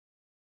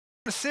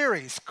A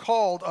series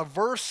called A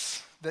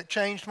Verse That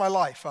Changed My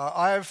Life.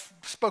 I've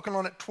spoken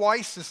on it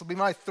twice. This will be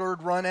my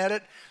third run at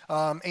it.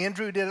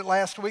 Andrew did it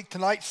last week.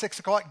 Tonight, 6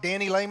 o'clock,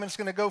 Danny Lehman's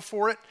going to go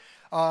for it.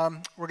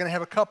 We're going to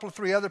have a couple of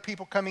three other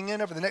people coming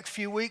in over the next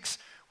few weeks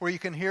where you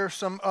can hear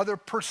some other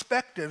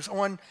perspectives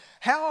on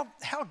how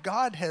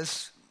God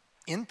has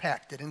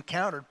impacted,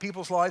 encountered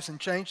people's lives and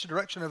changed the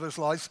direction of those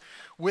lives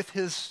with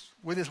His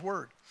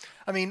Word.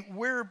 I mean,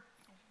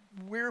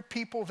 we're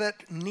people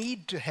that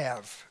need to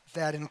have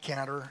that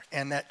encounter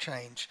and that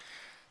change.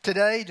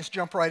 Today, just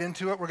jump right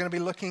into it, we're going to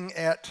be looking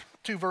at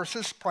two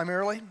verses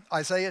primarily.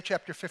 Isaiah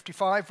chapter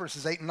 55,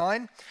 verses 8 and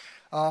 9.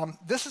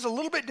 This is a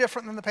little bit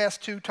different than the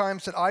past two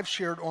times that I've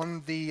shared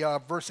on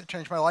the verse that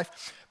changed my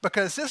life,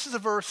 because this is a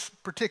verse,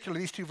 particularly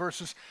these two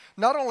verses,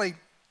 not only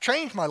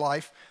changed my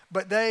life,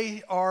 but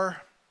they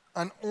are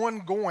an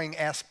ongoing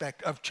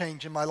aspect of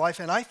change in my life,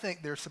 and I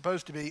think they're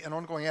supposed to be an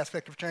ongoing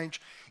aspect of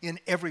change in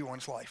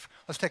everyone's life.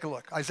 Let's take a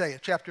look. Isaiah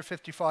chapter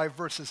 55,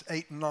 verses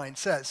 8 and 9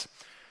 says,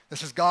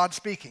 this is God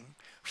speaking,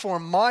 "For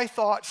my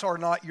thoughts are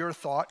not your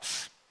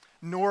thoughts,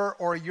 nor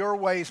are your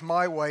ways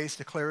my ways,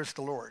 declares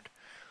the Lord.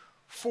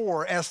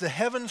 For as the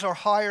heavens are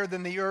higher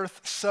than the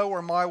earth, so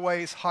are my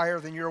ways higher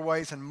than your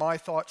ways, and my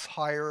thoughts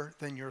higher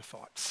than your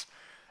thoughts."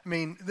 I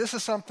mean, this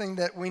is something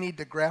that we need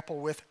to grapple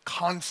with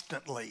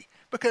constantly,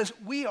 because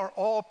we are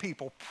all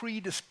people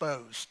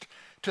predisposed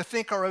to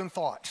think our own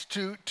thoughts,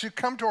 to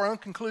come to our own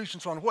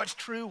conclusions on what's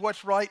true,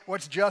 what's right,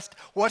 what's just,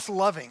 what's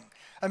loving.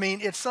 I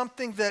mean, it's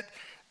something that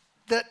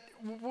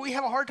we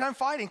have a hard time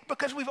fighting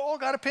because we've all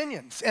got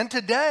opinions. And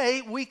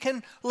today we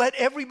can let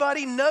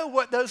everybody know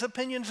what those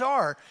opinions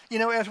are,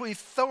 as we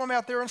throw them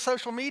out there on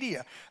social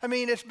media. I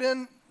mean, it's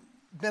been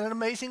an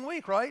amazing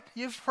week, right?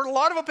 You've heard a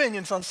lot of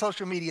opinions on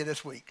social media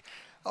this week.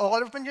 A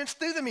lot of opinions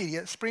through the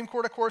media. Supreme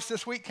Court, of course,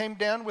 this week came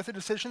down with a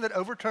decision that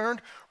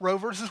overturned Roe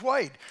versus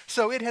Wade.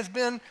 So it has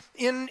been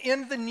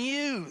in the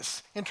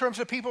news in terms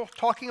of people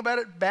talking about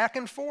it back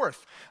and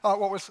forth.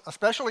 What was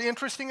especially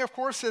interesting, of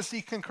course, is the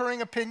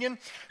concurring opinion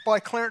by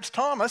Clarence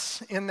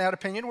Thomas in that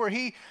opinion, where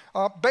he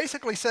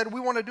basically said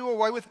we want to do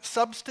away with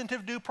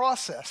substantive due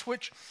process,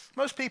 which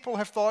most people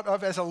have thought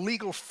of as a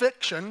legal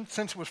fiction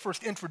since it was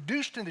first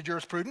introduced into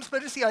jurisprudence,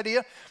 but it's the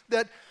idea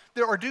that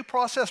there are due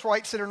process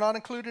rights that are not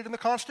included in the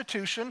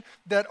Constitution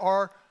that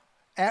are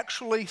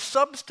actually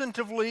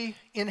substantively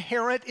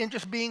inherent in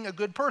just being a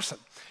good person.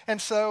 And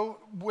so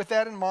with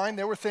that in mind,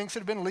 there were things that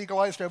have been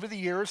legalized over the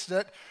years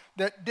that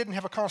didn't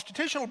have a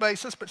constitutional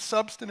basis, but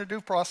substantive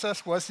due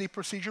process was the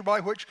procedure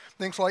by which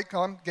things like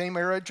gay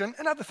marriage and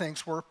other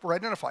things were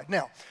identified.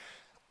 Now,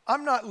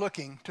 I'm not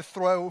looking to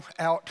throw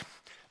out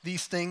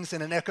these things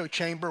in an echo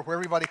chamber where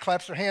everybody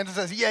claps their hands and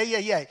says, yay,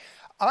 yay, yay.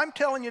 I'm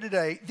telling you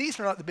today, these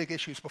are not the big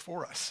issues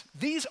before us.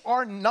 These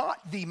are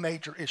not the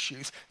major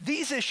issues.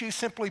 These issues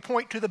simply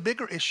point to the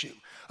bigger issue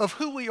of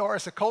who we are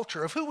as a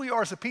culture, of who we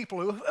are as a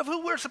people, of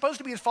who we're supposed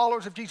to be as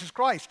followers of Jesus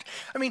Christ.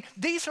 I mean,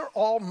 these are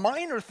all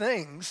minor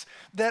things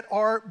that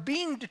are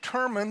being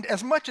determined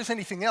as much as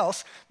anything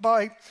else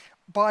by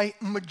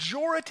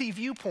majority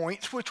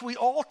viewpoints, which we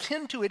all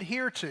tend to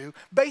adhere to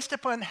based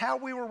upon how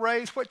we were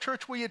raised, what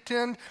church we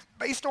attend,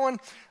 based on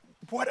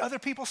what other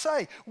people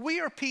say.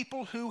 We are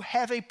people who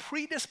have a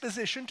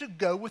predisposition to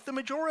go with the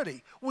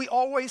majority. We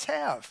always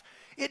have.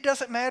 It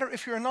doesn't matter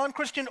if you're a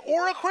non-Christian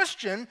or a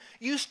Christian,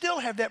 you still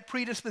have that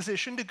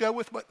predisposition to go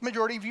with what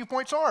majority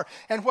viewpoints are.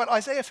 And what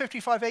Isaiah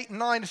 55, 8 and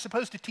 9 is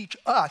supposed to teach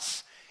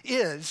us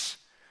is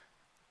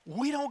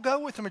we don't go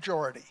with the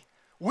majority.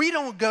 We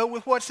don't go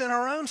with what's in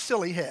our own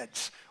silly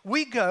heads.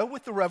 We go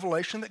with the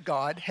revelation that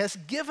God has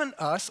given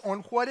us on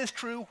what is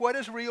true, what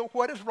is real,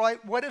 what is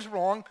right, what is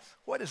wrong,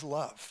 what is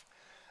love.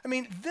 I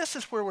mean, this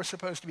is where we're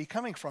supposed to be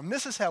coming from.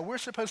 This is how we're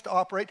supposed to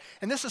operate,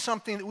 and this is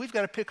something that we've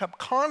got to pick up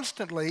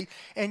constantly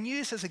and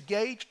use as a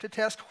gauge to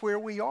test where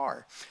we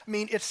are. I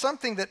mean, it's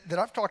something that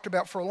I've talked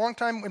about for a long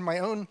time in my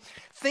own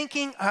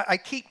thinking. I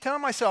keep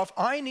telling myself,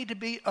 I need to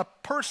be a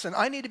person,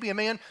 I need to be a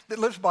man that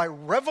lives by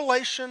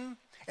revelation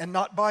and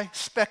not by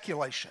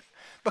speculation.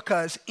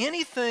 Because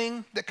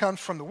anything that comes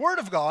from the Word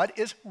of God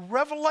is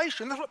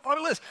revelation. That's what the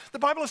Bible is. The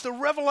Bible is the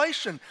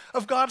revelation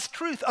of God's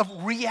truth,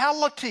 of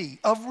reality.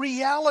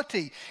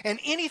 And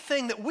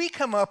anything that we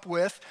come up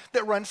with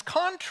that runs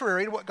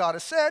contrary to what God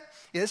has said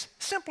is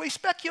simply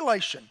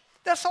speculation.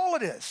 That's all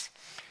it is.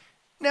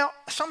 Now,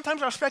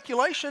 sometimes our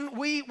speculation,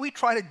 we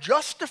try to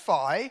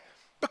justify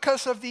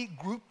because of the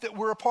group that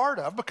we're a part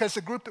of, because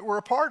the group that we're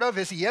a part of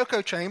is the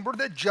echo chamber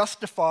that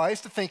justifies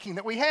the thinking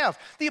that we have.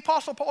 The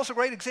Apostle Paul is a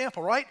great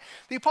example, right?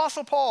 The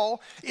Apostle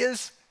Paul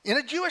is in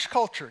a Jewish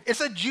culture. It's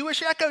a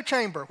Jewish echo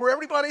chamber where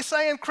everybody's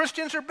saying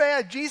Christians are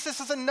bad, Jesus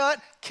is a nut,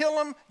 kill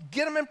him,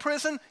 get him in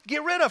prison,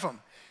 get rid of him.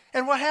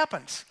 And what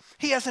happens?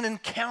 He has an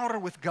encounter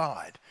with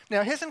God.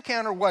 Now, his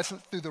encounter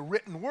wasn't through the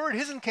written word.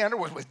 His encounter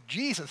was with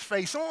Jesus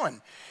face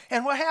on.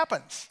 And what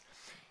happens?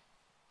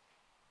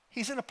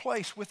 He's in a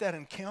place with that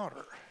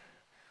encounter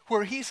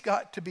where he's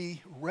got to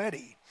be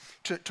ready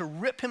to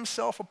rip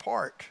himself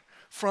apart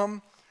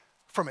from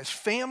his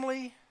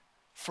family,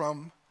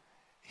 from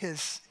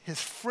his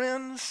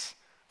friends,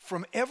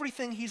 from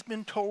everything he's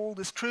been told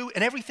is true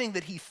and everything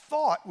that he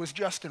thought was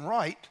just and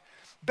right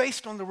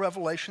based on the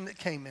revelation that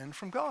came in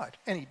from God.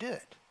 And he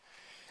did.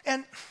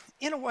 And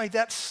in a way,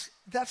 that's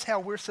how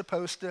we're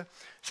supposed to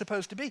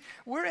be.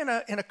 We're in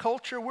a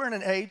culture, we're in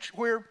an age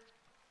where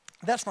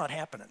that's not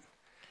happening.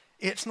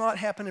 It's not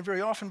happening very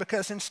often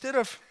because instead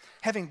of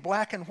having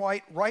black and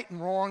white, right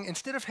and wrong,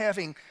 instead of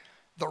having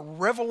the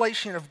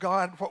revelation of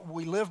God, what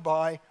we live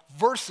by,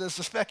 versus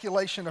the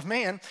speculation of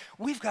man,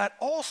 we've got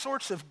all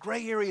sorts of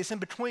gray areas in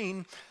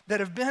between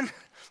that have been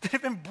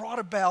brought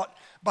about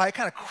by a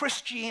kind of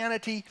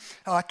Christianity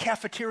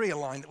cafeteria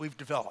line that we've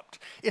developed.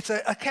 It's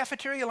a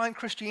cafeteria line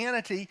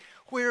Christianity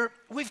where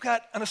we've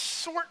got an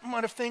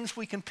assortment of things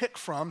we can pick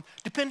from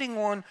depending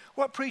on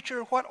what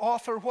preacher, what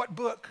author, what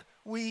book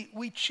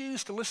we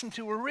choose to listen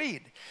to or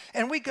read.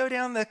 And we go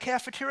down the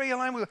cafeteria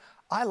line, we go,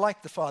 I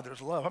like the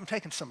Father's love. I'm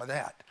taking some of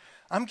that.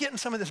 I'm getting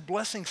some of this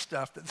blessing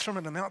stuff that the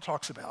Sermon on the Mount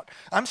talks about.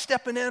 I'm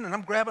stepping in and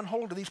I'm grabbing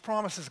hold of these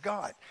promises of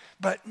God.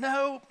 But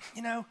no,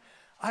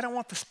 I don't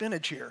want the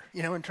spinach here,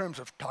 in terms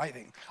of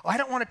tithing. I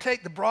don't want to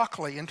take the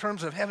broccoli in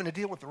terms of having to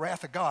deal with the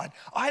wrath of God.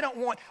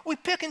 We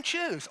pick and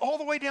choose all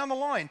the way down the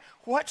line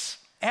what's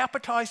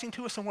appetizing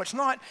to us and what's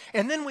not.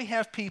 And then we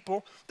have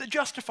people that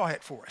justify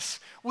it for us.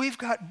 We've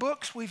got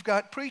books, we've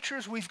got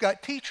preachers, we've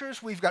got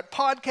teachers, we've got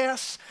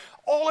podcasts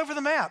all over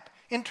the map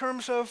in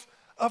terms of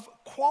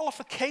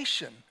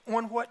qualification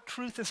on what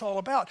truth is all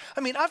about. I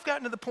mean, I've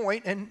gotten to the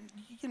point, and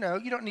you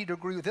don't need to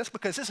agree with this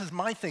because this is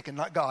my thinking,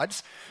 not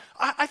God's.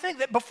 I think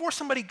that before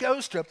somebody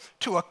goes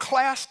to a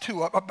class,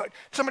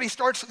 somebody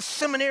starts a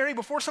seminary,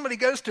 before somebody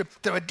goes to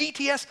a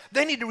DTS,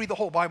 they need to read the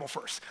whole Bible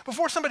first.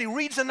 Before somebody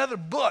reads another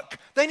book,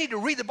 they need to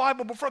read the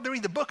Bible before they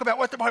read the book about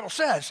what the Bible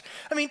says.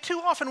 I mean, too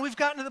often we've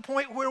gotten to the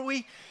point where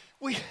we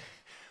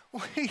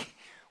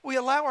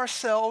allow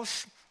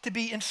ourselves to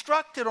be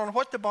instructed on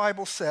what the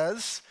Bible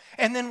says,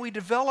 and then we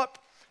develop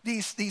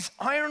these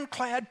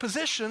ironclad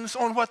positions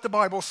on what the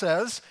Bible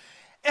says,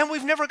 and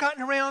we've never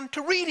gotten around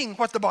to reading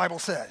what the Bible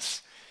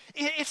says.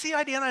 It's the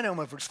idea, and I know I'm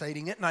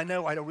overstating it, and I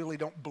know I really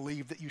don't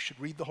believe that you should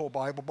read the whole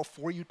Bible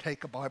before you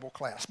take a Bible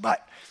class,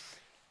 but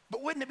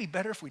wouldn't it be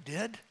better if we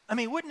did? I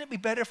mean, wouldn't it be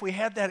better if we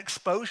had that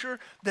exposure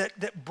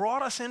that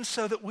brought us in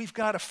so that we've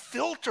got a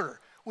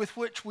filter with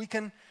which we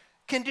can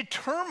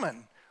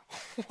determine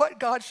what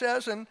God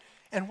says and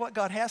what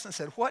God hasn't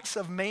said? What's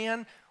of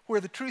man where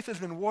the truth has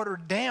been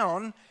watered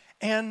down,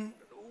 and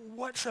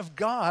what's of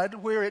God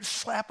where it's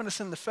slapping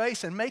us in the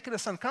face and making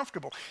us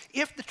uncomfortable?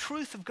 If the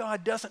truth of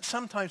God doesn't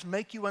sometimes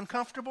make you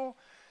uncomfortable,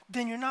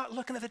 then you're not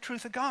looking at the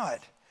truth of God,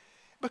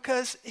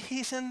 because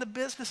he's in the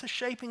business of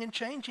shaping and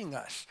changing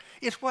us.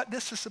 It's what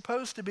this is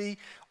supposed to be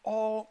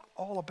all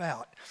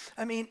about.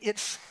 I mean,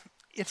 it's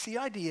the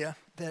idea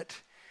that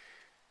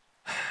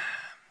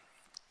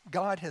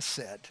God has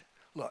said,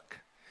 look,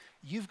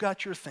 you've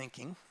got your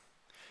thinking,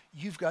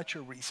 you've got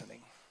your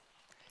reasoning.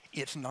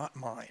 It's not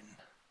mine.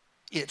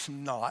 It's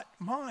not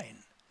mine.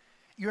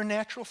 Your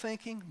natural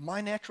thinking,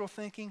 my natural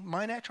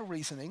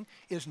reasoning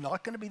is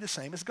not going to be the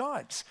same as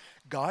God's.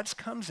 God's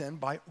comes in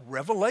by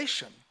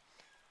revelation.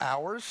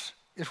 Ours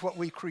is what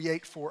we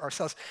create for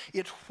ourselves.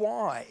 It's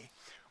why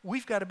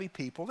we've got to be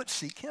people that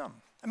seek him.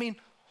 I mean,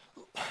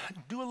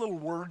 do a little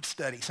word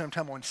study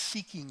sometime on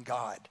seeking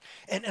God,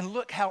 and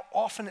look how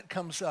often it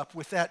comes up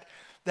with that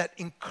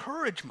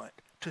encouragement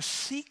to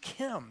seek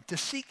him, to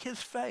seek his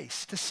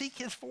face, to seek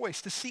his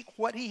voice, to seek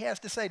what he has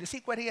to say, to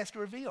seek what he has to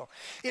reveal.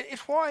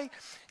 It's why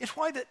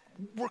that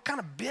we're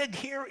kind of big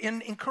here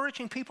in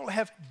encouraging people to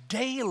have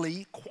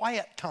daily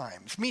quiet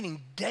times,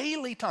 meaning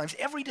daily times,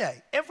 every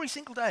day, every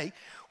single day,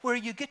 where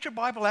you get your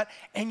Bible out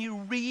and you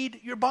read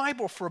your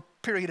Bible for a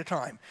period of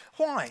time.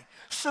 Why?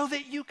 So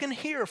that you can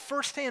hear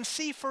firsthand,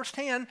 see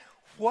firsthand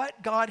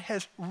what God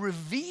has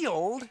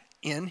revealed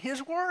in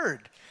his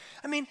word.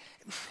 I mean,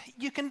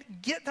 you can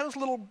get those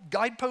little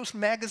Guidepost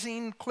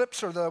magazine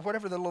clips or the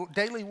little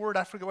daily word,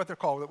 I forget what they're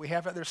called, that we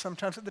have out there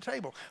sometimes at the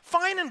table.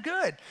 Fine and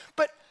good,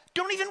 but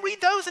don't even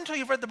read those until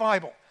you've read the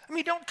Bible. I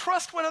mean, don't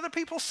trust what other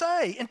people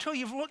say until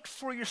you've looked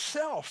for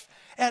yourself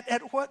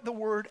at what the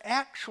word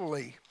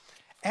actually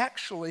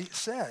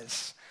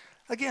says.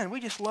 Again,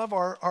 we just love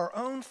our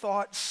own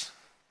thoughts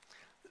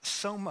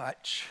so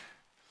much,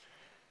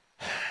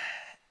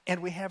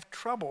 and we have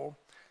trouble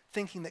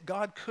thinking that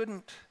God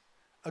couldn't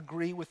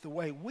agree with the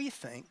way we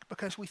think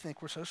because we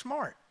think we're so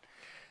smart.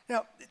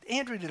 Now,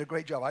 Andrew did a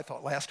great job, I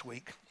thought, last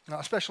week,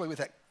 especially with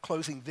that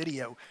closing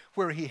video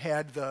where he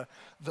had the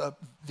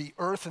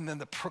earth and then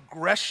the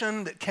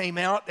progression that came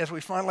out as we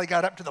finally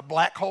got up to the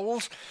black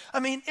holes. I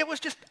mean, it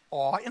was just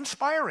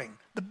awe-inspiring,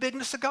 the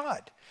bigness of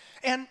God.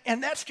 And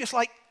that's just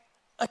like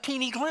a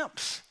teeny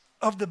glimpse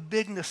of the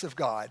bigness of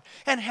God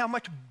and how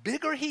much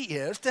bigger he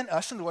is than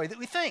us in the way that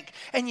we think.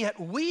 And yet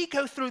we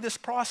go through this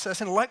process,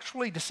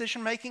 intellectually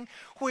decision-making,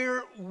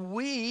 where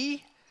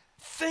we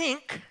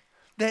think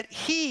that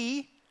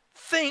he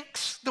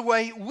thinks the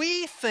way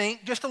we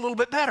think, just a little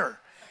bit better.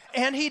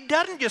 And he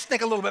doesn't just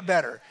think a little bit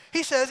better.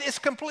 He says it's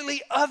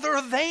completely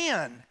other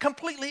than.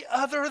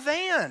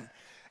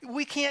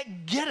 We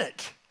can't get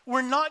it.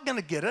 We're not going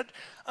to get it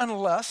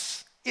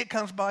unless it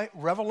comes by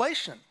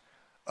revelation.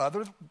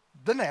 Other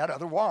than that,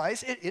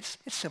 otherwise, it's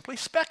simply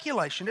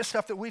speculation. It's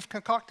stuff that we've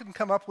concocted and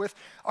come up with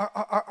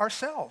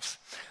ourselves.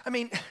 I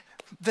mean,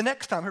 the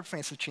next time, I heard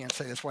Francis Chan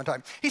say this one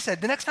time. He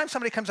said, the next time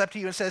somebody comes up to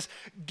you and says,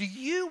 do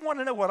you want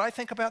to know what I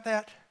think about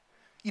that?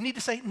 You need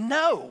to say,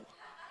 no.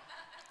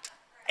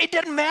 It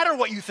doesn't matter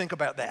what you think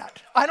about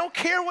that. I don't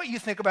care what you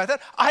think about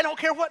that. I don't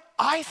care what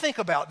I think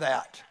about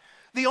that.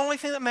 The only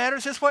thing that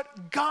matters is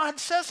what God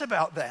says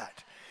about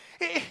that.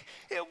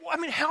 I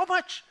mean, how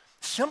much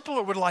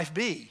simpler would life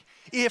be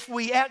if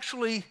we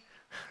actually,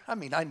 I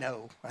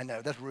know,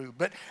 that's rude,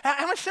 but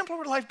how much simpler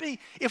would life be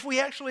if we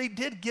actually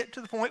did get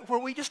to the point where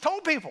we just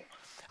told people,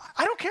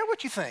 I don't care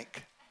what you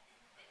think,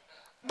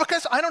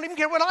 because I don't even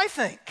care what I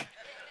think.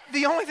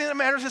 The only thing that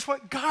matters is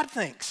what God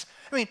thinks.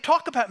 I mean,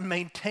 talk about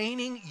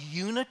maintaining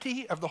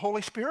unity of the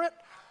Holy Spirit.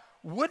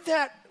 Would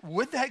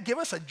that give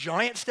us a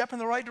giant step in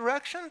the right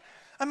direction?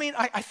 I mean,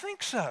 I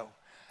think so.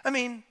 I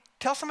mean,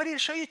 tell somebody to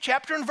show you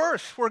chapter and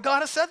verse where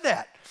God has said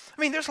that. I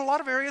mean, there's a lot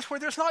of areas where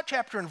there's not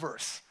chapter and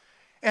verse.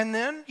 And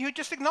then you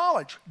just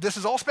acknowledge, this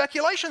is all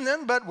speculation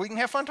then, but we can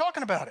have fun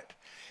talking about it.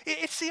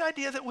 It's the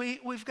idea that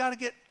we've got to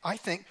get, I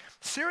think,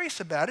 serious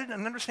about it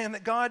and understand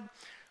that God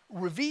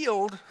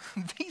revealed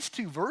these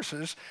two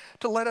verses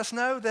to let us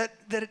know that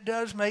it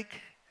does make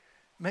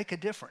a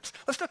difference.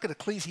 Let's look at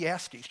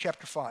Ecclesiastes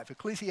chapter 5.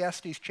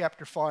 Ecclesiastes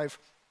chapter 5,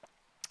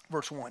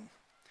 verse 1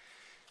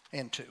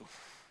 and 2. It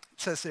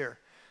says there,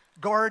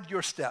 guard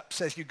your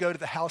steps as you go to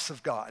the house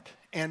of God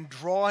and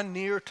draw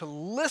near to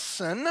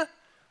listen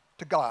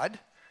to God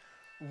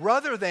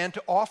rather than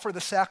to offer the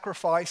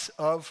sacrifice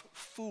of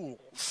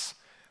fools,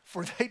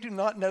 for they do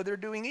not know they're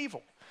doing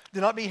evil.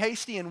 Do not be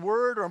hasty in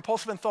word or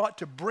impulsive in thought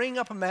to bring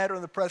up a matter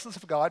in the presence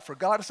of God, for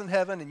God is in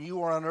heaven and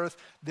you are on earth,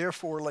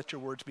 therefore let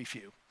your words be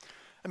few.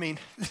 I mean,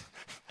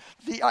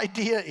 the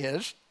idea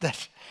is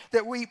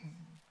that we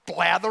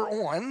blather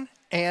on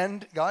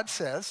and God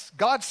says,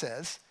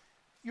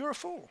 you're a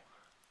fool.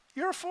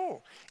 You're a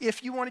fool.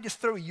 If you want to just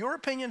throw your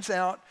opinions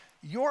out,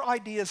 your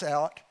ideas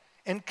out,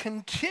 and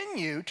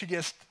continue to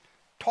just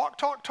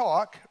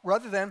talk,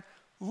 rather than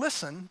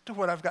listen to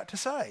what I've got to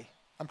say.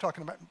 I'm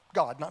talking about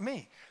God, not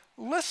me.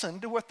 Listen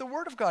to what the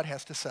Word of God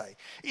has to say.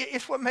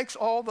 It's what makes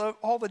all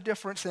the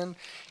difference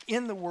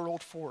in the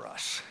world for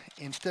us,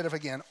 instead of,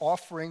 again,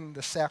 offering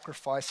the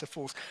sacrifice of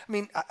fools. I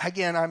mean,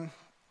 again, I'm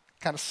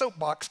kind of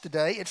soapbox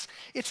today.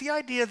 It's the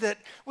idea that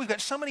we've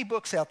got so many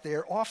books out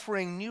there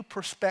offering new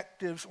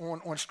perspectives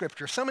on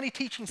Scripture, so many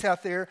teachings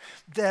out there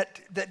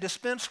that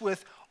dispense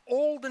with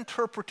old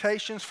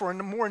interpretations for a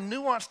more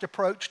nuanced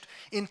approach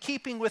in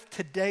keeping with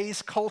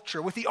today's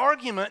culture, with the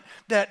argument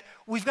that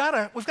we've got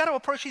to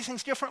approach these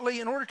things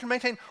differently in order to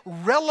maintain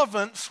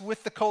relevance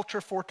with the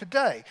culture for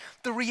today.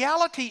 The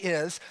reality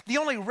is the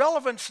only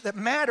relevance that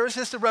matters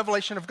is the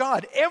revelation of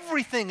God.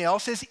 Everything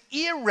else is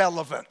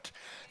irrelevant.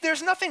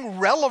 There's nothing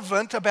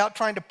relevant about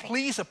trying to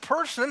please a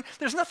person.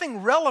 There's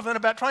nothing relevant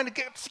about trying to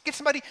get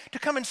somebody to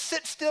come and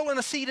sit still in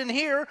a seat in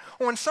here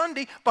on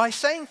Sunday by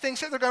saying things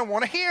that they're going to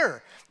want to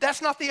hear.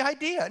 That's not the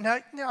idea.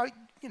 Now,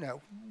 you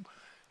know,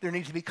 there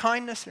needs to be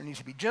kindness, there needs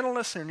to be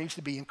gentleness, there needs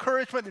to be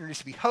encouragement, there needs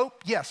to be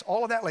hope. Yes,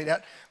 all of that laid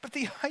out. But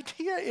the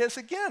idea is,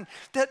 again,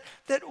 that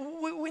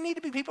we need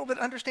to be people that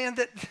understand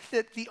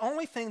that the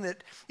only thing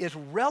that is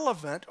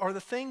relevant are the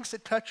things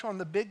that touch on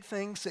the big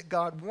things that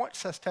God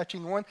wants us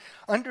touching on,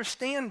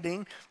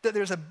 understanding that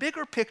there's a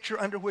bigger picture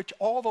under which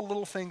all the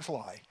little things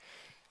lie.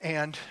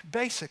 And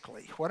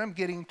basically, what I'm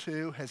getting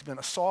to has been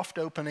a soft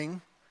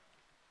opening.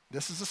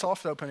 This is a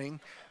soft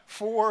opening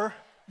for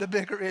the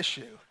bigger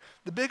issue.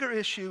 The bigger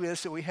issue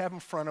is that we have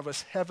in front of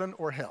us heaven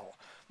or hell.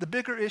 The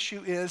bigger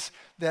issue is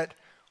that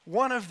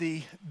one of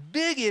the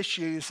big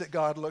issues that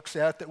God looks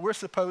at that we're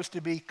supposed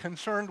to be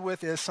concerned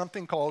with is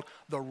something called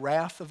the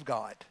wrath of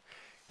God.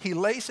 He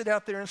lays it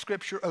out there in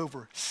Scripture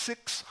over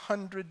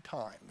 600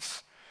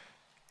 times.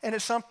 And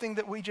it's something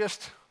that we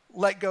just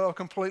let go of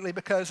completely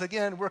because,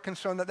 again, we're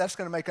concerned that that's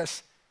going to make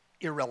us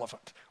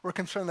irrelevant. We're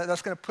concerned that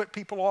that's going to put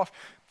people off.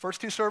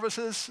 First two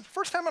services,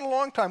 first time in a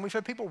long time, we've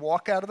had people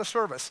walk out of the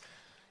service.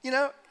 You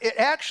know, it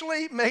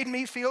actually made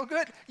me feel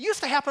good. It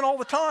used to happen all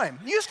the time.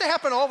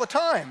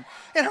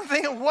 And I'm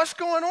thinking, what's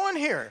going on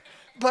here?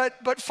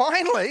 But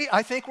finally,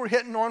 I think we're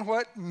hitting on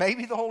what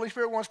maybe the Holy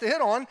Spirit wants to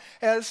hit on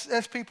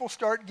as people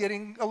start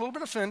getting a little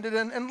bit offended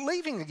and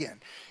leaving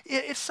again.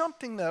 It's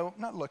something, though,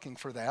 not looking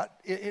for that.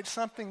 It's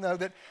something, though,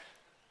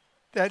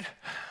 that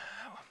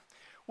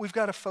we've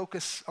got to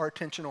focus our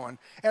attention on.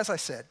 As I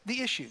said,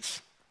 the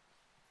issues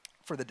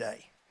for the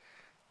day.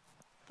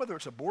 Whether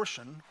it's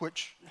abortion,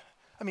 which,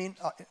 I mean,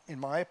 in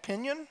my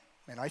opinion,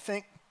 and I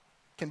think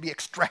can be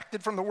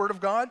extracted from the Word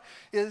of God,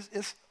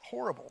 is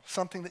horrible,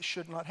 something that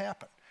should not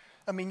happen.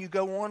 I mean, you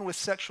go on with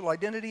sexual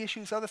identity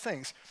issues, other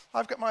things.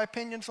 I've got my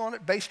opinions on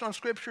it based on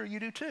Scripture, you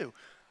do too.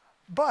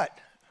 But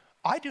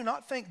I do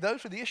not think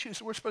those are the issues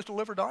that we're supposed to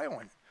live or die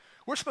on.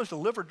 We're supposed to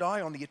live or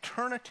die on the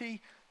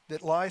eternity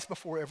that lies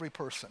before every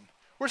person.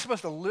 We're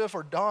supposed to live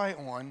or die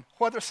on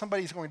whether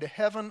somebody's going to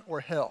heaven or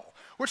hell.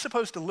 We're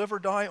supposed to live or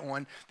die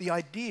on the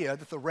idea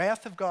that the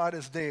wrath of God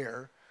is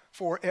there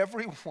for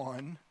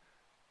everyone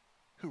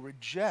who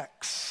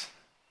rejects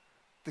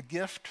the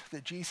gift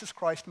that Jesus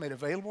Christ made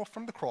available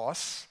from the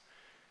cross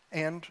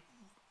and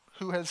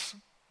who has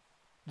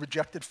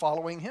rejected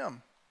following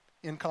him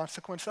in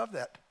consequence of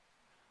that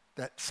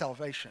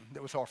salvation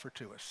that was offered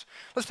to us.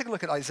 Let's take a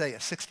look at Isaiah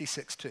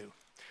 66:2.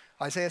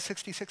 Isaiah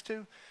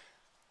 66:2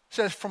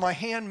 says, "For my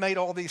hand made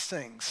all these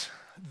things.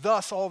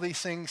 Thus all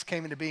these things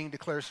came into being,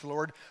 declares the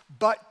Lord.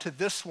 But to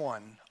this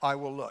one I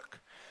will look,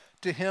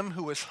 to him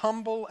who is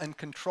humble and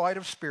contrite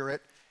of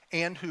spirit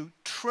and who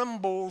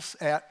trembles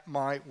at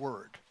my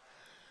word."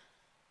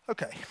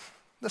 Okay,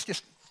 let's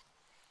just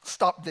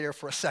stop there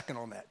for a second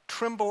on that.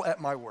 Tremble at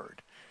my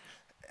word.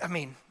 I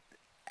mean,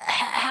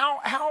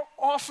 how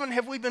often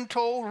have we been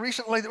told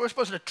recently that we're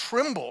supposed to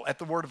tremble at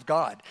the word of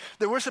God,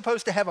 that we're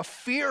supposed to have a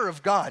fear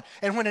of God?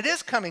 And when it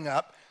is coming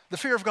up, the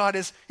fear of God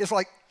is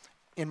like,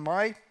 in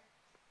my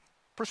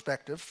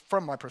perspective,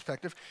 from my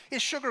perspective,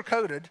 is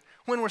sugar-coated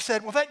when we're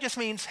said, well, that just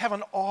means have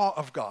an awe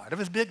of God, of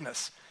his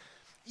bigness.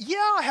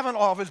 Yeah, have an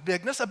awe of his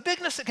bigness, a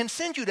bigness that can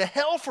send you to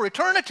hell for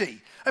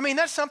eternity. I mean,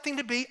 that's something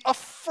to be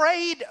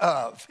afraid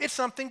of. It's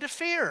something to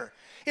fear.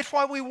 It's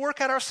why we work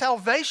out our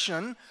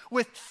salvation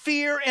with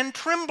fear and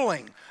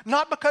trembling.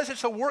 Not because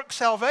it's a work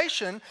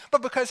salvation,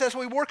 but because as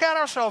we work out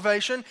our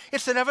salvation,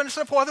 it's an evidence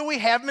of whether we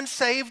have been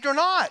saved or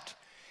not.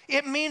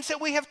 It means that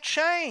we have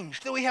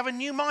changed, that we have a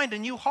new mind, a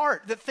new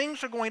heart, that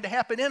things are going to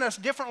happen in us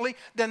differently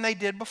than they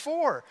did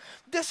before.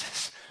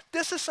 This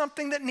is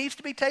something that needs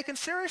to be taken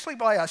seriously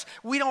by us.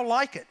 We don't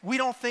like it. We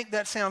don't think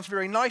that sounds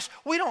very nice.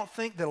 We don't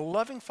think that a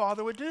loving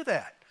father would do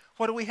that.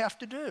 What do we have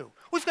to do?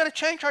 We've got to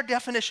change our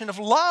definition of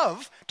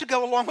love to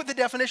go along with the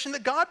definition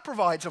that God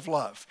provides of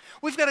love.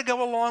 We've got to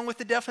go along with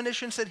the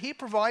definitions that he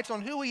provides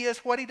on who he is,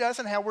 what he does,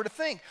 and how we're to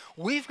think.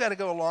 We've got to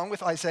go along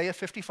with Isaiah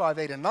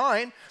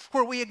 55:8-9,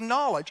 where we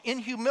acknowledge in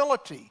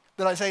humility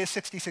that Isaiah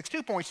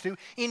 66:2 points to,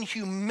 in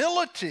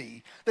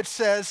humility that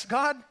says,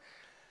 God,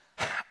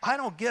 I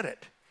don't get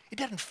it. It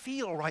doesn't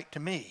feel right to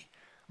me,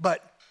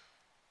 but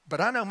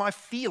I know my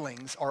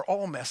feelings are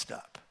all messed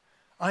up.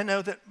 I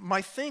know that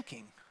my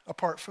thinking,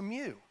 apart from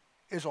you,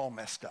 is all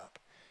messed up.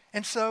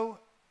 And so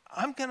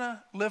I'm going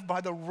to live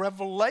by the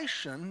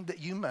revelation that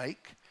you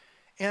make,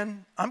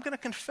 and I'm going to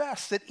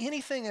confess that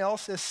anything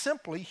else is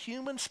simply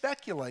human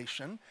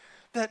speculation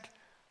that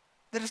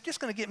is just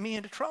going to get me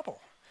into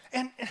trouble.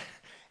 And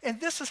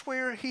this is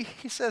where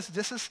he says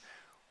this is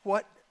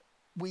what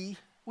we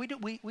do.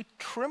 We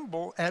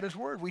tremble at his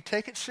word. We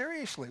take it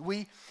seriously.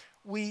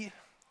 We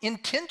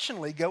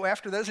intentionally go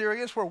after those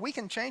areas where we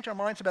can change our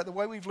minds about the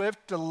way we've lived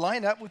to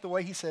line up with the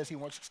way he says he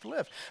wants us to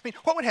live. I mean,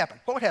 what would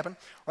happen? What would happen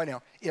right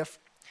now if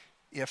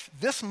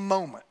this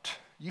moment,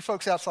 you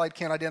folks outside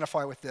can't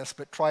identify with this,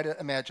 but try to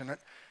imagine it.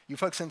 You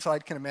folks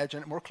inside can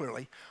imagine it more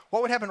clearly.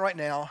 What would happen right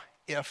now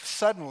if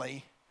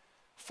suddenly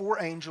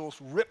 4 angels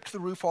ripped the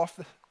roof off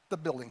the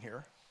building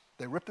here?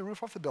 They ripped the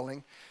roof off the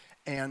building,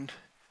 and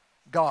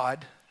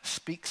God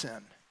speaks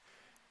in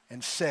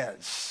and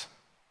says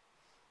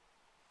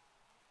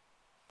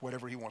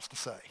whatever he wants to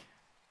say.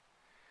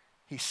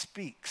 He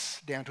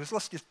speaks down to us.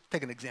 Let's just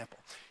take an example.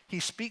 He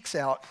speaks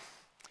out,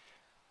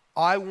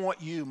 I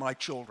want you, my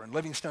children,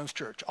 Livingstone's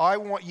church. I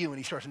want you, and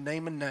he starts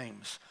naming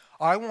names.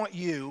 I want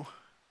you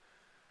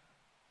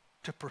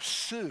to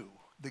pursue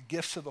the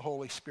gifts of the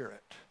Holy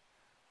Spirit,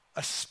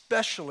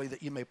 especially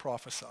that you may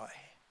prophesy.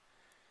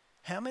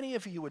 How many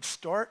of you would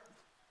start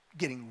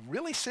getting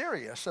really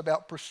serious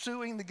about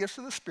pursuing the gifts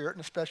of the Spirit,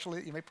 and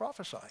especially that you may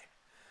prophesy?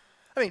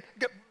 I mean,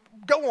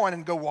 go on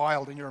and go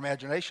wild in your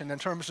imagination in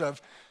terms of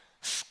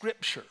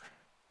Scripture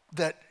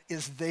that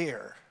is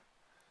there,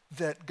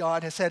 that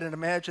God has said, and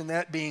imagine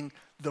that being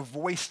the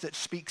voice that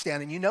speaks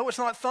down. And you know it's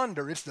not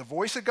thunder, it's the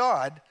voice of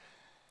God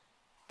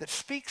that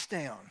speaks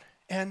down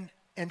and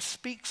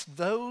speaks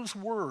those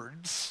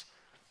words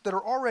that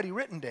are already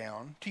written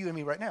down to you and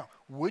me right now.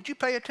 Would you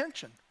pay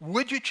attention?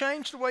 Would you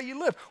change the way you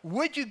live?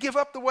 Would you give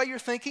up the way you're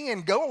thinking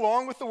and go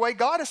along with the way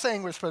God is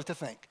saying we're supposed to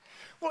think?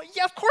 Well,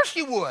 yeah, of course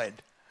you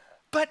would.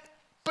 But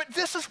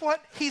this is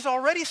what he's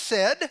already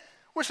said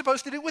we're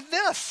supposed to do with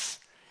this.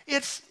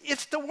 It's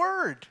the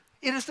word.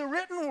 It is the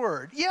written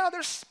word. Yeah,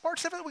 there's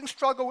parts of it we can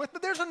struggle with,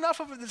 but there's enough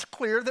of it that's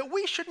clear that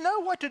we should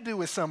know what to do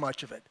with so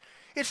much of it.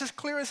 It's as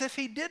clear as if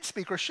he did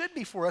speak, or should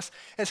be for us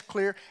as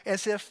clear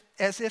as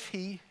if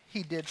he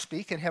did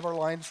speak and have our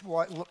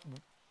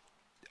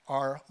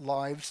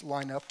lives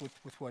line up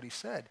with what he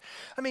said.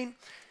 I mean,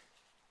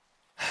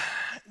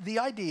 the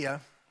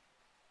idea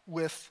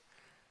with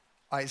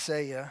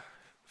Isaiah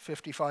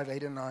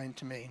 55:8-9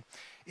 to me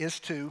is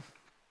to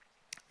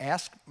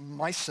ask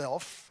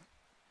myself,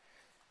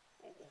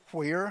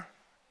 where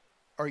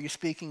are you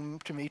speaking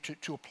to me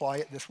to apply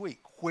it this week?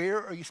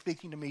 Where are you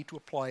speaking to me to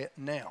apply it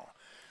now?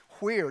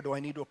 Where do I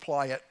need to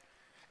apply it?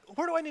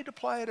 where do I need to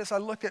apply it as I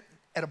look at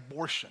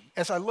abortion,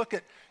 as I look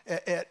at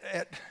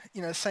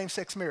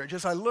same-sex marriage,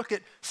 as I look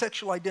at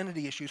sexual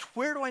identity issues?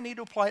 Where do I need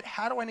to apply it?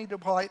 How do I need to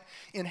apply it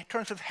in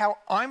terms of how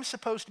I'm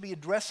supposed to be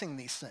addressing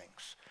these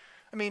things?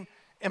 I mean,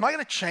 am I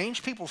going to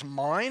change people's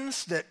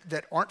minds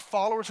that aren't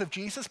followers of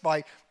Jesus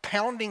by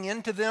pounding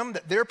into them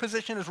that their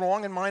position is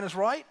wrong and mine is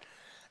right?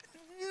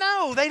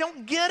 No, they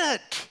don't get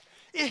it.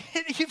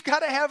 You've got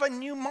to have a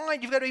new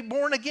mind. You've got to be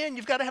born again.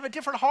 You've got to have a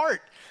different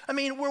heart. I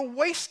mean, we're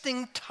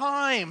wasting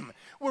time.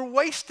 We're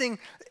wasting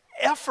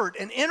effort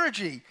and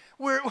energy.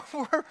 We're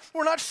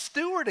not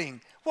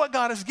stewarding what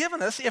God has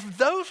given us if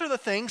those are the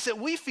things that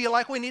we feel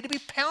like we need to be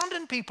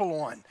pounding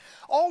people on.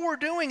 All we're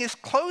doing is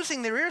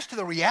closing their ears to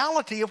the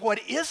reality of what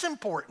is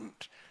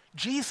important,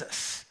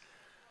 Jesus,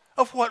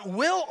 of what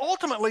will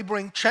ultimately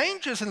bring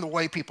changes in the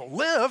way people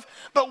live.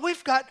 But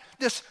we've got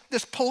this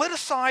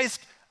politicized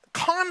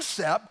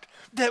concept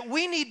that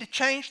we need to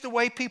change the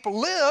way people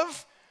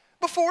live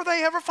before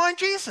they ever find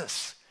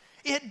Jesus.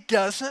 It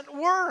doesn't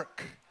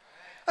work.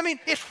 I mean,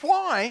 it's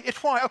why,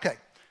 okay,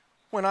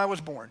 when I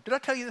was born, did I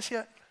tell you this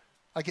yet?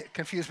 I get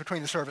confused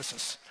between the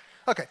services.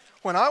 Okay,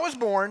 when I was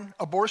born,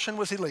 abortion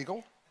was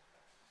illegal.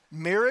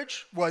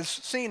 Marriage was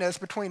seen as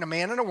between a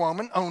man and a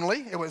woman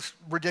only. It was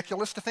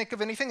ridiculous to think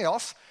of anything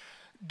else.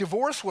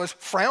 Divorce was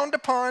frowned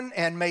upon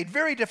and made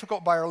very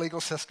difficult by our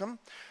legal system.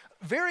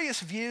 Various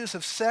views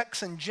of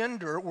sex and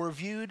gender were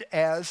viewed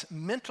as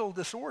mental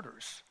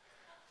disorders.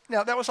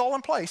 Now, that was all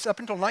in place up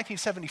until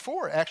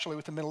 1974, actually,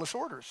 with the mental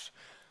disorders.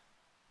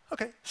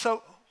 Okay,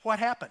 so what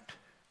happened?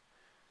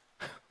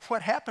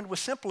 What happened was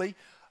simply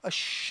a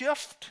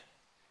shift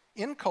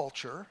in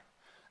culture,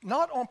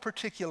 not on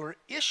particular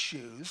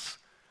issues,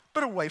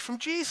 but away from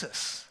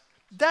Jesus.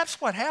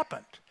 That's what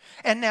happened.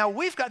 And now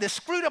we've got this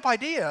screwed up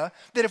idea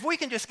that if we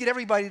can just get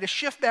everybody to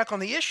shift back on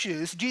the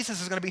issues,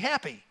 Jesus is going to be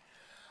happy.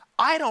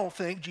 I don't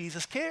think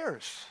Jesus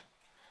cares.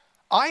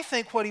 I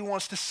think what he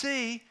wants to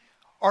see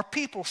are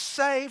people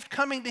saved,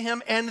 coming to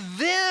him, and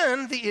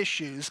then the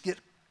issues get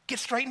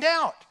straightened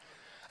out.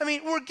 I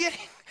mean, we're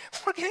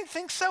getting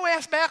things so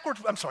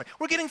backwards. I'm sorry.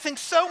 We're getting things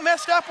so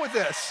messed up with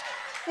this.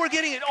 We're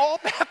getting it all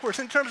backwards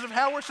in terms of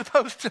how we're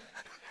supposed to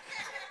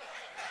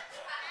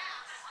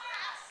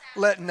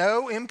let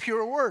no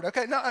impure word.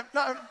 Okay, no,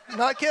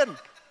 not kidding.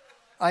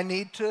 I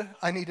need to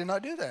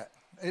not do that.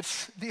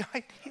 It's the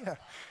idea.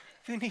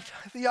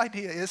 The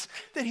idea is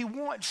that he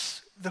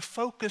wants the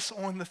focus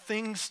on the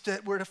things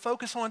that we're to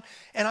focus on,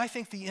 and I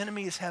think the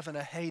enemy is having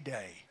a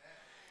heyday.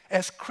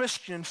 As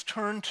Christians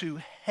turn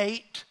to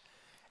hate,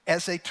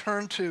 as they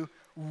turn to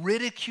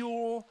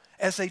ridicule,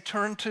 as they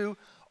turn to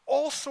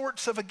all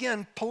sorts of,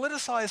 again,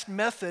 politicized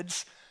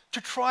methods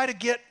to try to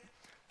get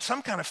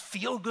some kind of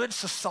feel-good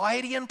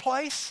society in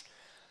place,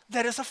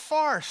 that is a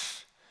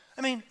farce.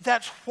 I mean,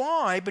 that's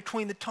why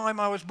between the time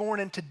I was born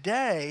and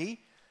today,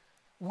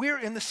 we're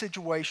in the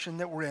situation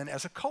that we're in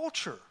as a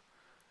culture.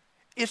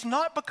 It's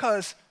not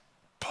because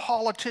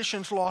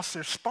politicians lost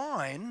their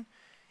spine.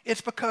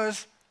 It's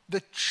because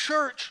the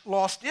church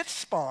lost its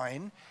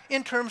spine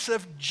in terms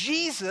of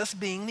Jesus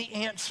being the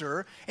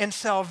answer and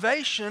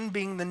salvation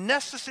being the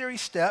necessary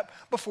step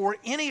before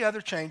any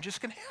other changes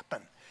can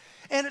happen.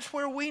 And it's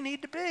where we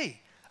need to be.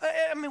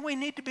 I mean, we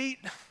need to be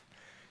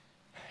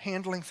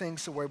handling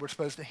things the way we're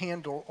supposed to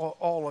handle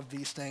all of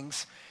these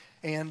things.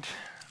 And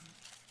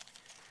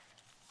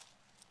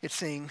it's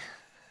seeing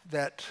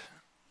that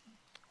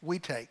we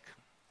take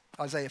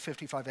Isaiah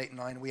 55, 8, and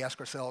 9, and we ask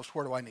ourselves,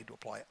 where do I need to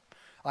apply it?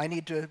 I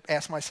need to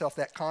ask myself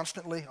that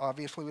constantly,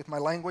 obviously with my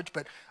language,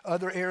 but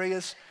other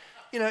areas,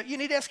 you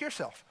need to ask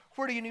yourself,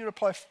 where do you need to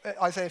apply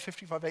Isaiah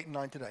 55, 8, and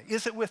 9 today?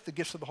 Is it with the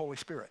gifts of the Holy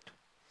Spirit?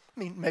 I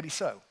mean, maybe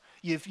so.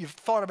 You've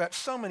thought about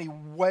so many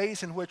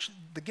ways in which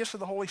the gifts of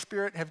the Holy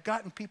Spirit have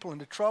gotten people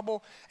into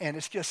trouble, and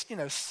it's just,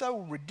 so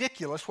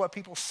ridiculous what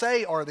people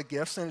say are the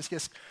gifts, and it's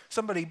just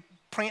somebody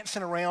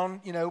prancing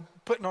around,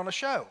 putting on a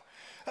show.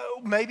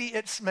 Maybe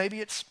it's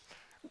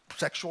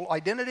sexual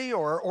identity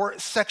or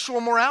sexual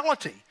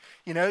morality.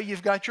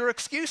 You've got your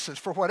excuses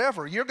for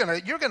whatever. You're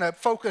gonna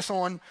focus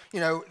on,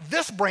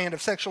 this brand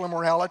of sexual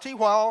immorality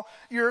while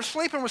you're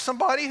sleeping with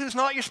somebody who's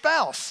not your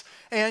spouse.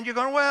 And you're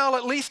going, well,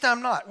 at least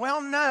I'm not.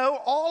 Well, no,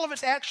 all of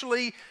it's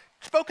actually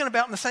spoken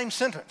about in the same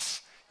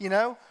sentence.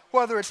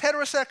 Whether it's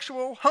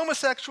heterosexual,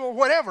 homosexual,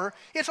 whatever,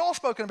 it's all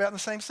spoken about in the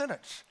same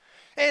sentence.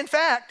 In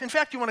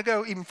fact, you want to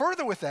go even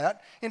further with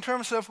that in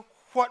terms of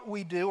what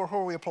we do or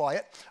where we apply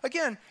it.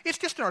 Again, it's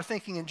just in our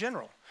thinking in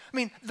general. I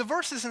mean, the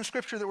verses in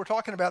Scripture that we're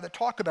talking about that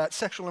talk about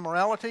sexual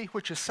immorality,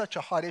 which is such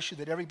a hot issue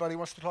that everybody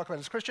wants to talk about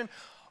as a Christian,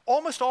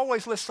 almost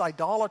always lists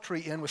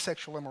idolatry in with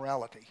sexual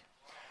immorality.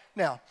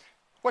 Now,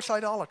 what's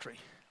idolatry?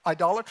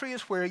 Idolatry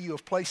is where you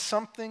have placed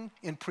something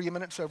in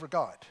preeminence over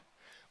God.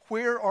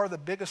 Where are the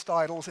biggest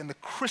idols in the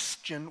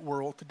Christian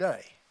world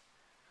today?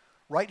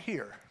 Right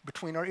here,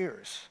 between our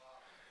ears.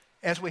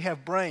 As we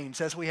have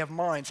brains, as we have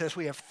minds, as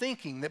we have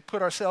thinking that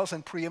put ourselves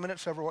in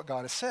preeminence over what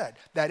God has said.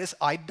 That is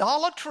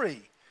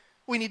idolatry.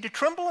 We need to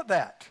tremble at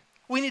that.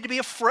 We need to be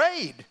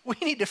afraid. We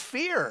need to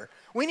fear.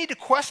 We need to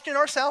question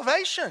our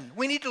salvation.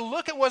 We need to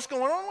look at what's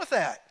going on with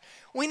that.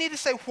 We need to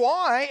say,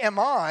 why am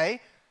I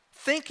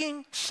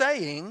thinking,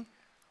 saying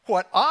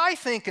what I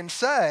think and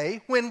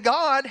say when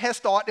God has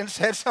thought and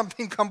said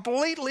something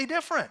completely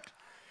different?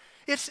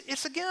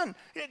 It's again,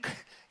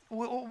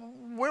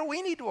 where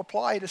we need to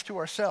apply it is to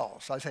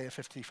ourselves, Isaiah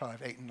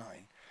 55, 8 and 9.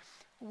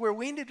 Where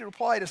we need to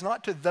apply it is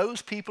not to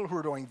those people who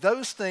are doing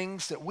those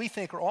things that we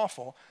think are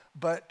awful,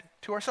 but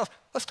to ourselves.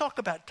 Let's talk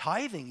about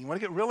tithing. You want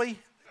to get really,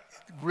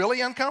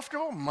 really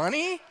uncomfortable?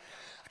 Money?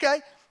 Okay,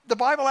 the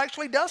Bible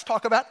actually does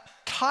talk about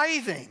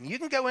tithing. You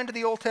can go into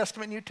the Old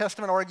Testament, New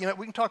Testament argument.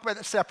 We can talk about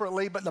that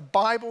separately, but the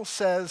Bible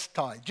says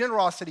tithe.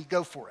 Generosity,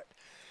 go for it.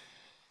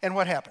 And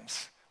what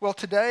happens? Well,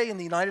 today in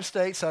the United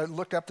States, I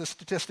looked up the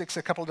statistics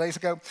a couple of days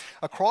ago,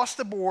 across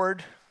the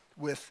board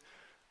with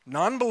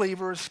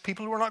non-believers,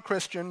 people who are not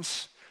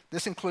Christians.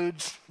 This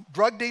includes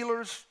drug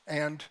dealers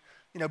and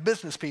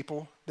business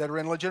people that are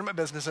in legitimate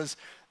businesses.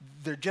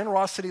 Their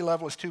generosity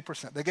level is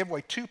 2%. They give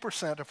away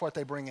 2% of what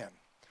they bring in.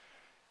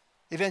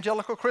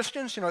 Evangelical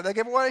Christians, they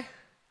give away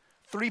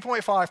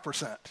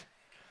 3.5%.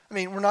 I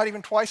mean, we're not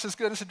even twice as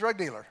good as a drug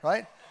dealer,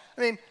 right?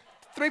 I mean,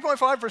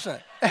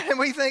 3.5%. And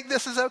we think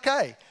this is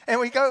okay. And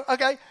we go,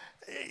 okay,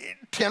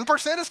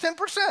 10% is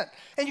 10%.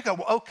 And you go,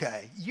 well,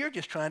 okay, you're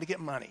just trying to get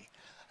money.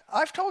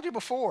 I've told you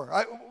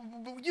before,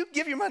 you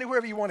give your money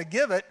wherever you want to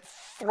give it,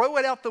 throw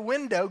it out the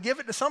window, give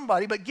it to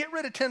somebody, but get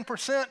rid of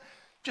 10%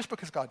 just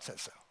because God says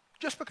so.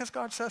 Just because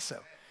God says so.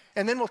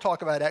 And then we'll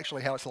talk about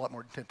actually how it's a lot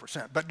more than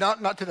 10%, but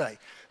not today.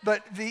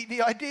 But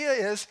the idea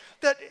is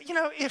that,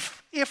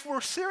 if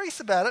we're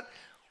serious about it,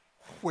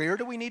 where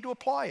do we need to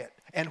apply it?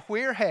 And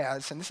where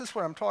has, and this is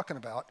what I'm talking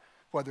about,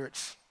 whether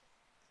it's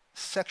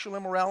sexual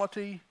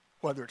immorality,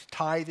 whether it's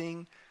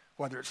tithing,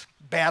 whether it's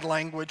bad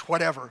language,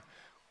 whatever,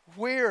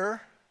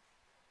 where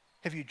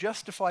have you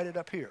justified it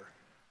up here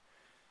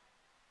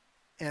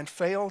and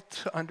failed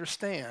to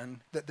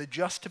understand that the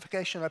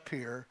justification up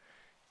here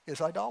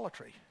is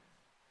idolatry?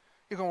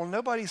 You're going, well,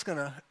 nobody's going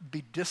to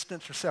be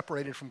distanced or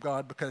separated from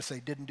God because they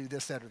didn't do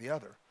this, that, or the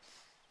other.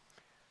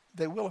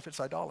 They will if it's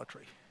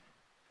idolatry.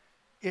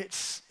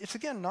 It's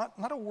again, not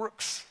a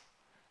works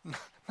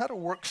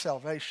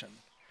salvation.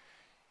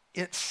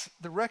 It's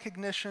the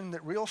recognition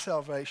that real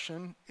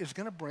salvation is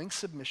going to bring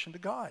submission to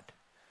God.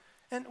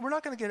 And we're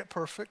not going to get it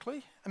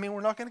perfectly. I mean,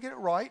 we're not going to get it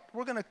right.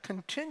 We're going to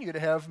continue to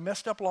have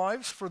messed up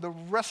lives for the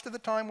rest of the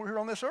time we're here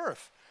on this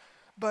earth.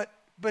 But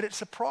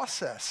it's a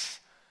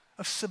process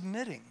of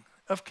submitting,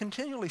 of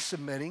continually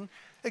submitting,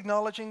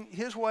 acknowledging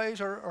his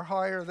ways are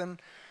higher than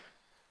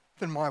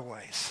my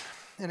ways.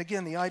 And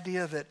again, the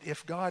idea that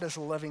if God is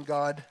a loving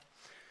God,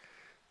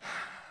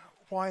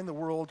 why in the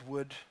world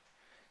would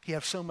he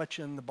have so much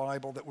in the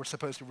Bible that we're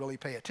supposed to really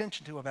pay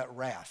attention to about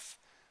wrath?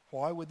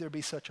 Why would there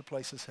be such a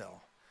place as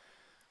hell?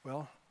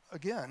 Well,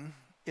 again,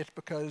 it's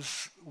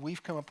because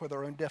we've come up with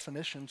our own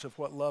definitions of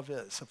what love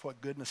is, of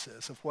what goodness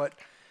is, of what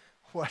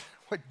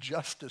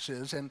justice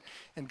is, and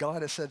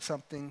God has said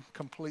something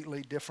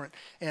completely different,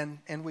 and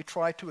we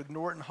try to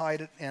ignore it and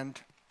hide it. And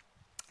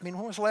I mean,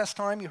 when was the last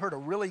time you heard a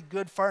really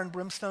good fire and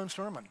brimstone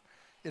sermon?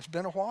 It's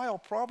been a while,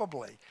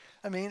 probably.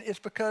 I mean, it's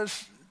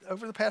because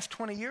over the past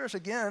 20 years,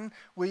 again,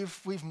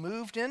 we've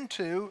moved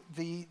into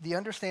the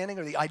understanding,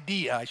 or the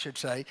idea, I should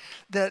say,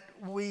 that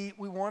we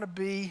want to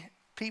be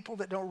people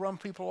that don't run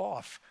people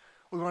off.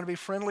 We want to be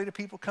friendly to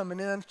people coming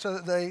in so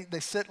that they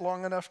sit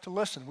long enough to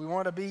listen. We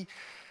want to be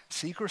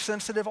seeker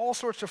sensitive, all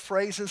sorts of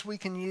phrases we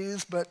can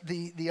use, but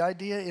the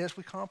idea is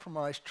we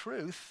compromise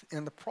truth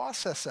in the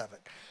process of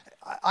it.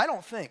 I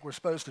don't think we're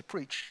supposed to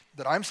preach,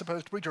 that I'm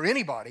supposed to preach, or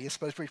anybody is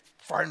supposed to preach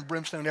fire and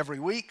brimstone every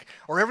week,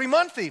 or every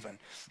month even.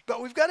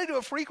 But we've got to do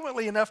it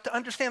frequently enough to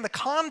understand the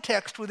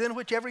context within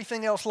which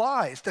everything else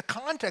lies. The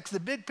context, the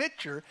big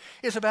picture,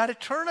 is about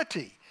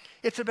eternity.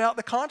 It's about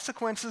the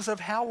consequences of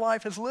how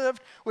life is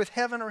lived, with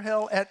heaven or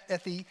hell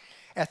at the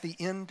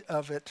end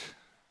of it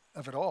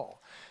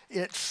all.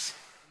 It's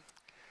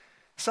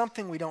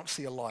something we don't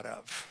see a lot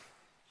of,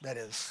 that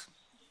is,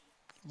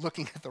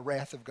 looking at the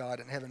wrath of God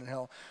in heaven and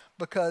hell,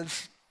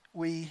 because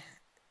we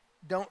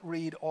don't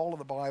read all of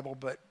the Bible,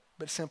 but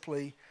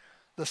simply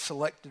the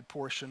selected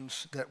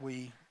portions that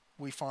we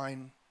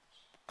find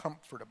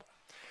comfortable.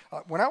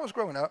 When I was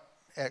growing up,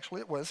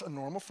 actually, it was a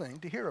normal thing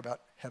to hear about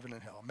heaven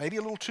and hell. Maybe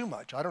a little too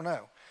much, I don't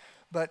know.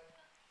 But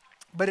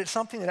it's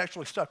something that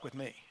actually stuck with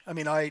me. I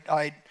mean,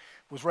 I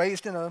was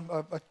raised in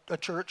a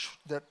church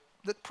that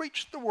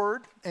preached the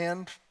word,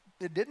 and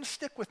it didn't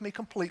stick with me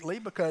completely,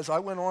 because I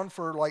went on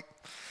for like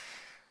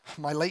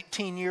my late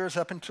teen years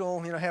up until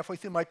halfway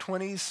through my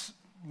 20s,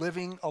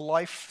 living a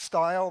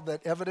lifestyle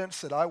that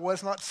evidenced that I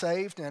was not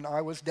saved and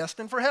I was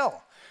destined for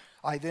hell.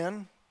 I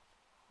then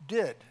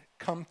did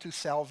come to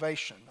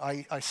salvation.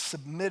 I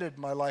submitted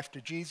my life to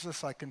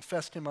Jesus. I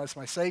confessed him as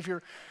my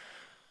Savior.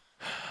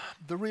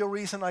 The real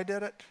reason I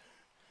did it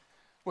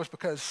was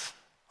because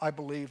I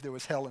believed there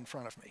was hell in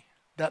front of me.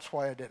 That's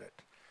why I did it.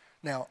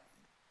 Now,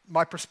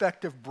 my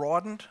perspective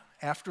broadened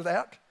after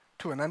that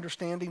to an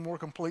understanding more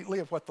completely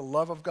of what the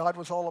love of God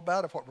was all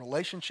about, of what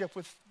relationship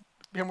with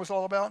him was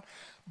all about.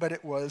 But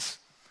it was,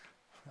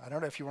 I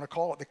don't know if you want to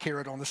call it the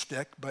carrot on the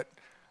stick, but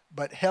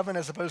But heaven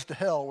as opposed to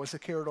hell was the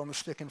carrot on the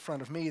stick in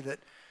front of me that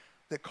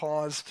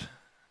caused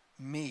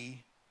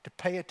me to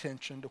pay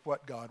attention to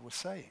what God was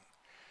saying.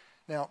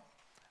 Now,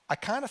 I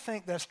kind of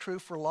think that's true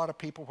for a lot of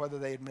people, whether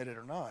they admit it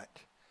or not,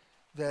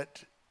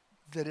 that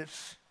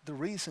it's the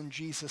reason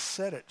Jesus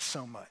said it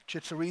so much.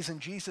 It's the reason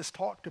Jesus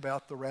talked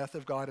about the wrath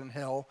of God and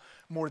hell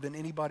more than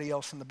anybody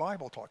else in the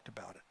Bible talked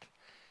about it.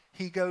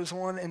 He goes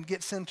on and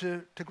gets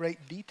into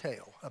great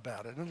detail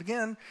about it. And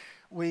again,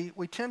 we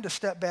tend to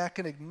step back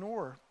and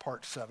ignore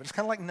parts of it. It's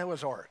kind of like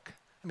Noah's Ark.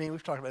 I mean,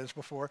 we've talked about this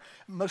before.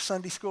 Most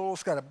Sunday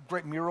schools got a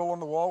great mural on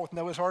the wall with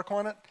Noah's Ark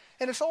on it.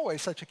 And it's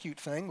always such a cute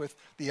thing with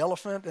the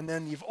elephant. And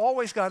then you've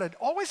always got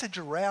a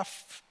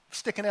giraffe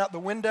sticking out the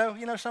window,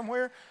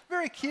 somewhere.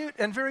 Very cute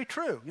and very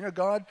true.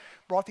 God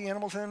brought the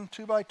animals in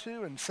 2 by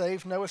 2 and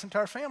saved Noah's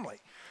entire family.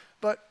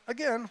 But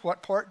again,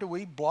 what part do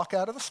we block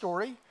out of the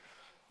story?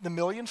 The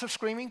millions of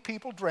screaming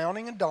people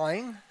drowning and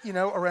dying,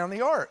 around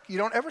the ark. You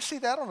don't ever see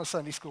that on a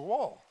Sunday school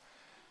wall.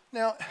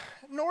 Now,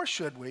 nor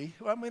should we.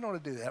 Well, we don't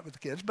want to do that with the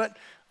kids, but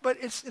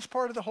it's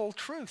part of the whole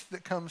truth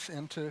that comes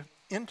into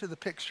the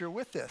picture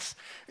with this.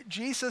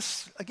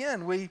 Jesus,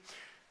 again,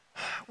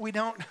 we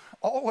don't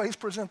always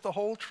present the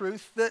whole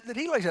truth that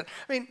he lays out.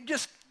 I mean,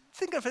 just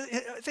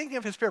thinking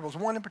of his parables,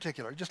 one in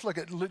particular. Just look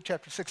at Luke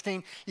chapter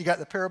 16. You got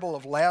the parable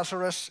of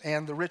Lazarus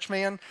and the rich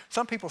man.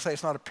 Some people say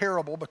it's not a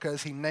parable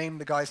because he named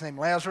the guy's name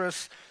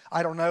Lazarus.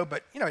 I don't know,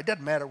 but it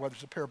doesn't matter whether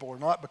it's a parable or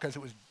not because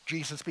it was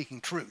Jesus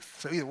speaking truth.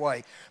 So either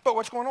way. But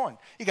what's going on?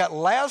 You got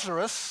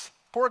Lazarus,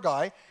 poor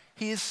guy.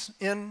 He's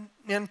in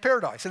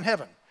paradise, in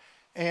heaven.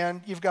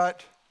 And you've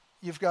got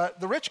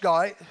the rich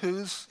guy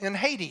who's in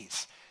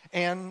Hades.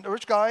 And the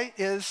rich guy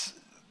is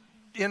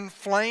in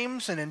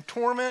flames and in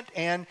torment,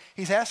 and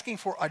he's asking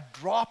for a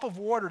drop of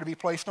water to be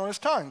placed on his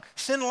tongue.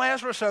 Send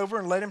Lazarus over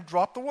and let him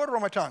drop the water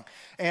on my tongue.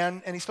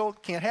 And he's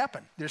told, can't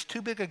happen. There's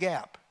too big a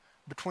gap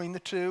between the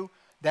two.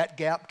 That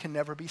gap can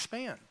never be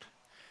spanned.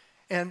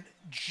 And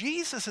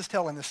Jesus is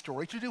telling this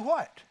story to do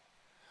what?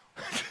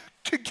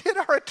 To get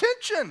our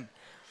attention.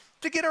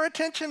 To get our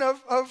attention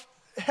of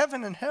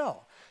heaven and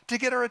hell. To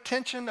get our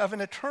attention of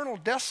an eternal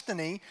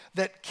destiny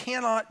that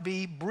cannot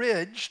be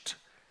bridged.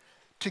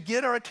 To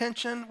get our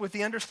attention with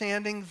the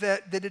understanding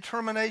that the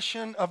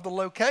determination of the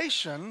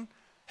location,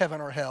 heaven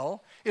or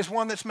hell, is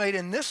one that's made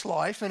in this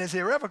life and is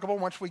irrevocable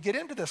once we get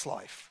into this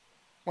life,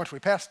 once we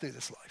pass through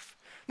this life.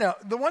 Now,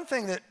 the one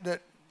thing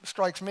that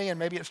strikes me, and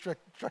maybe it struck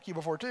you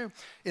before too,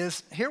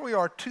 is here we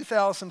are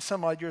 2,000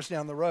 some odd years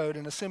down the road,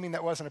 and assuming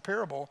that wasn't a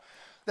parable,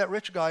 that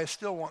rich guy is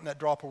still wanting that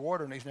drop of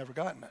water, and he's never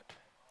gotten it.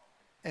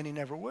 And he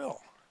never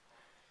will.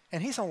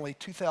 And he's only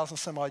 2,000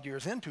 some odd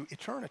years into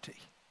eternity.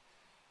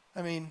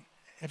 I mean,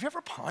 have you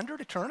ever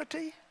pondered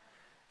eternity?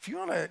 If you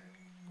want to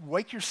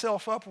wake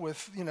yourself up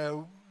with,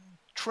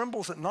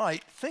 trembles at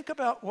night, think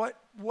about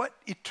what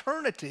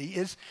eternity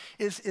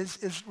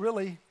is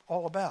really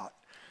all about.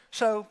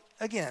 So,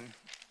 again,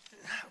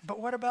 but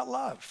what about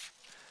love?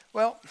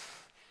 Well,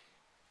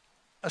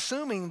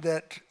 assuming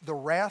that the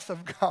wrath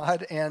of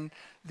God and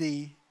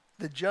the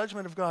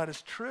judgment of God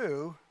is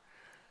true,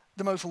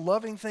 the most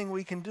loving thing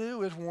we can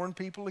do is warn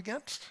people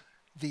against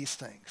these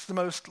things. The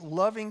most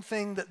loving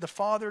thing that the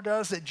Father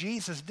does, that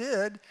Jesus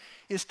did,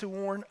 is to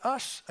warn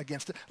us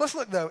against it. Let's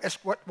look, though, at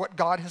what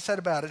God has said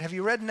about it. Have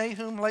you read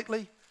Nahum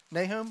lately?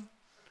 Nahum?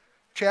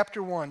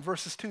 Chapter 1,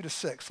 verses 2 to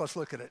 6. Let's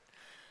look at it.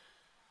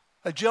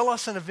 A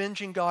jealous and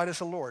avenging God is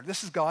the Lord.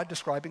 This is God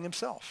describing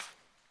himself.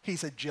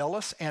 He's a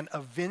jealous and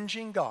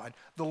avenging God.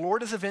 The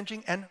Lord is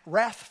avenging and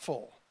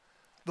wrathful.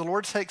 The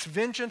Lord takes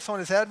vengeance on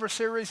his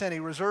adversaries and he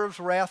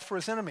reserves wrath for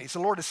his enemies. The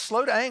Lord is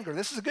slow to anger.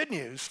 This is the good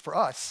news for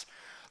us.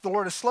 The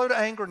Lord is slow to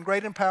anger and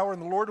great in power,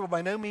 and the Lord will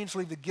by no means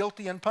leave the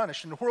guilty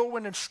unpunished. And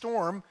whirlwind and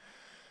storm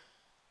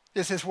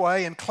is his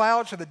way, and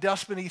clouds are the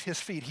dust beneath his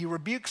feet. He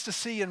rebukes the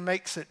sea and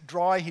makes it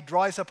dry. He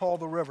dries up all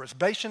the rivers.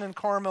 Bashan and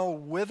Carmel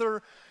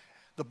wither.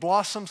 The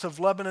blossoms of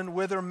Lebanon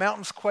wither.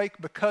 Mountains quake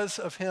because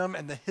of him,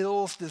 and the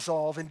hills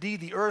dissolve.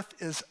 Indeed, the earth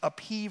is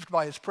upheaved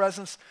by his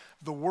presence,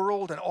 the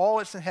world and all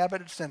its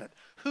inhabitants in it.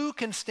 Who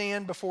can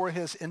stand before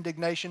his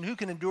indignation? Who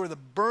can endure the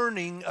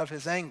burning of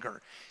his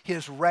anger?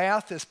 His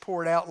wrath is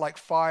poured out like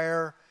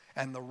fire,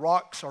 and the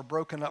rocks are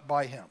broken up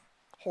by him.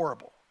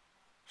 Horrible.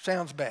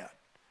 Sounds bad.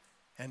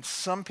 And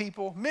some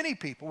people, many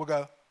people, will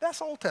go,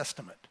 that's Old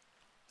Testament.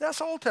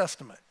 That's Old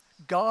Testament.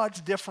 God's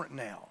different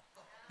now.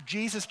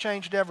 Jesus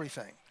changed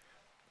everything.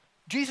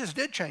 Jesus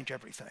did change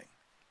everything,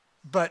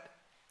 but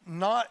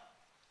not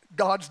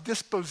God's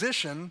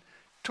disposition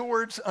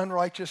towards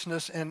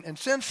unrighteousness and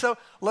sin. So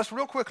let's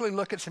real quickly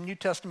look at some New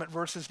Testament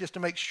verses just to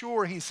make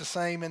sure he's the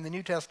same in the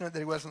New Testament that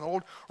he was in the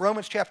Old.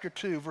 Romans chapter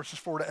 2, verses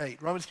 4 to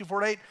 8. Romans 2,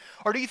 4 to 8.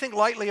 Or do you think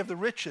lightly of the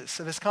riches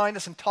of his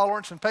kindness and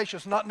tolerance and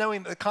patience, not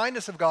knowing that the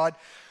kindness of God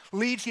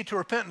leads you to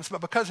repentance,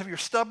 but because of your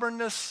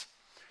stubbornness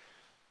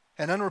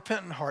and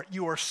unrepentant heart,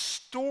 you are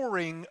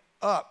storing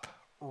up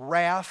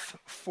wrath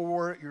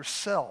for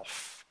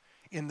yourself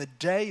in the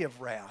day of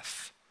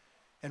wrath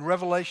and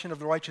revelation of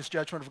the righteous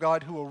judgment of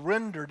God, who will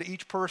render to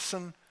each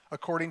person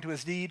according to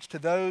his deeds, to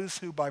those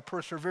who by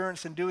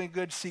perseverance in doing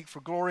good seek for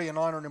glory and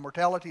honor and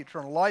immortality,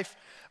 eternal life,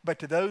 but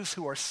to those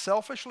who are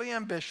selfishly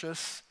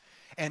ambitious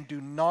and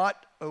do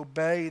not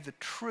obey the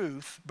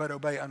truth, but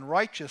obey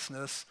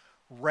unrighteousness,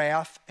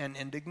 wrath, and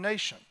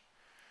indignation.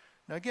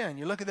 Now again,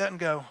 you look at that and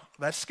go,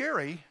 that's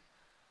scary,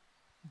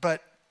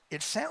 but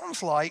it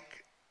sounds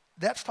like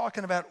that's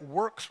talking about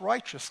works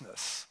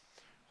righteousness,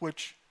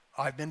 which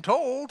I've been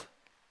told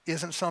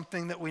isn't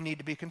something that we need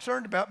to be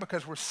concerned about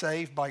because we're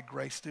saved by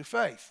grace through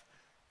faith.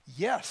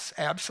 Yes,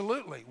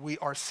 absolutely. We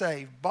are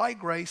saved by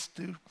grace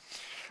through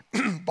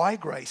by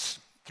grace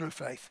through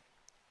faith.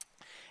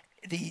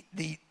 The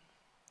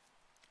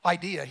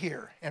idea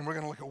here, and we're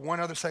going to look at one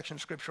other section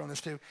of Scripture on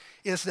this too,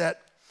 is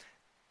that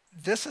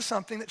this is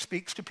something that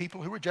speaks to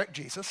people who reject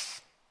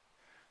Jesus.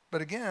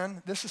 But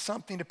again, this is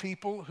something to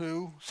people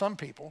who, some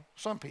people,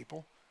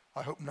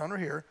 I hope none are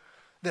here,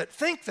 that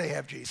think they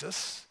have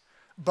Jesus,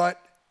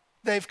 but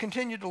they've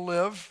continued to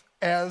live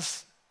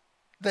as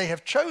they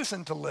have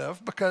chosen to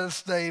live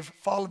because they've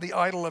followed the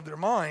idol of their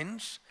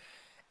minds,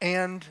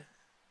 and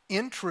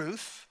in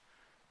truth,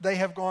 they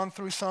have gone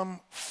through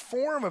some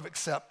form of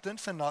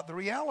acceptance and not the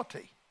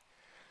reality.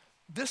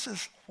 This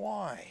is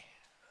why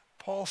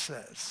Paul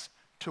says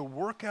to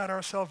work out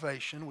our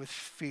salvation with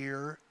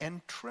fear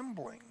and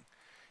trembling.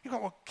 You go,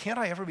 well, can't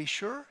I ever be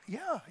sure?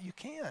 Yeah, you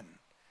can.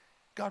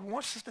 God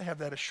wants us to have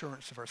that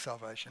assurance of our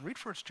salvation. Read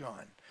 1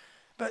 John.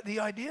 But the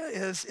idea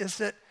is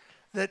that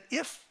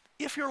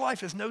if your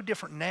life is no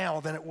different now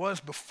than it was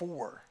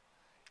before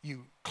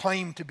you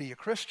claimed to be a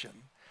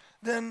Christian,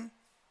 then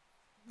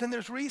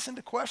there's reason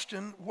to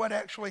question what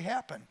actually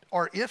happened,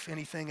 or if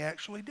anything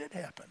actually did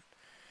happen.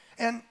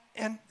 And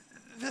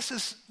this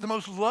is the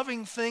most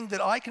loving thing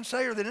that I can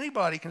say or that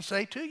anybody can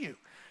say to you,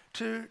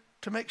 to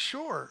make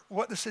sure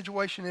what the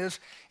situation is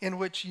in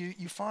which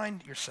you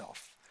find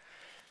yourself.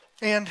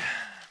 And,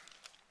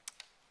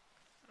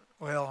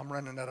 well, I'm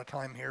running out of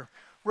time here.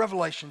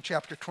 Revelation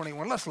chapter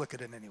 21. Let's look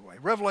at it anyway.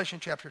 Revelation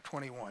chapter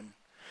 21,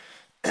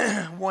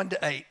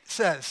 1-8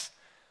 says,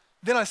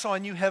 "Then I saw a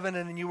new heaven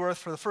and a new earth,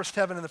 for the first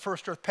heaven and the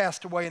first earth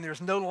passed away, and there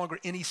is no longer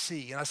any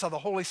sea. And I saw the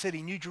holy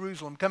city, New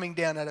Jerusalem, coming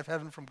down out of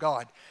heaven from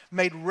God,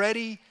 made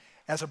ready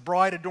as a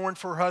bride adorned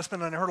for her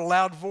husband. And I heard a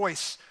loud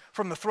voice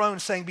from the throne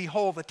saying,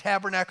 'Behold, the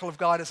tabernacle of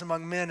God is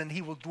among men, and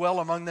he will dwell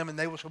among them, and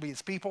they shall be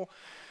his people.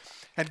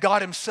 And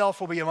God himself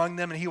will be among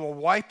them, and he will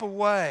wipe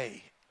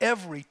away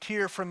every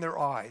tear from their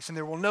eyes. And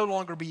there will no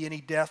longer be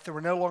any death. There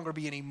will no longer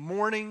be any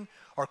mourning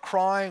or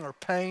crying or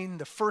pain.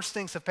 The first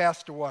things have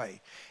passed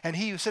away.' And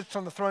he who sits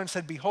on the throne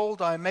said,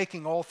 'Behold, I am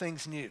making all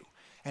things new.'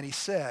 And he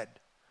said,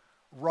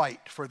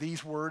 'Write, for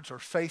these words are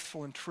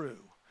faithful and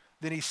true.'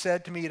 Then he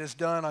said to me, 'It is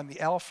done. I'm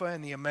the Alpha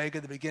and the Omega,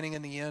 the beginning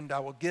and the end. I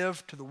will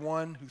give to the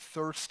one who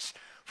thirsts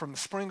from the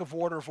spring of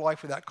water of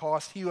life without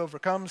cost. He who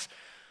overcomes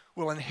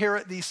will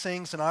inherit these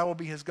things, and I will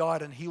be his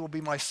God, and he will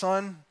be my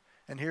son.'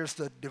 And here's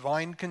the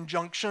divine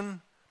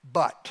conjunction,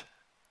 but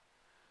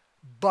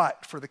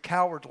for the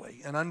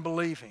cowardly and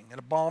unbelieving and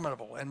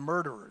abominable and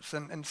murderers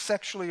and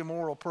sexually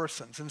immoral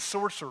persons and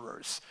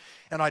sorcerers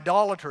and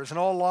idolaters and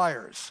all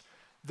liars,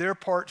 their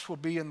parts will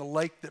be in the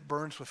lake that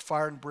burns with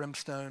fire and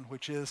brimstone,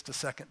 which is the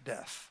second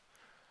death."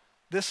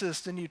 This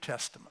is the New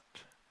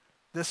Testament.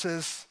 This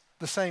is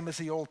the same as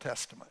the Old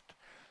Testament.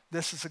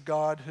 This is a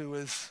God who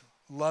is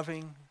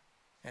loving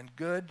and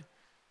good,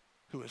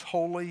 who is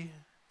holy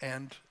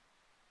and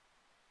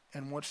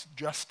wants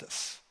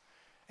justice.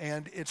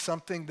 And it's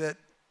something that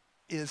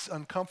is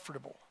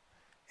uncomfortable.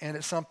 And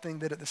it's something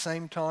that at the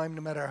same time,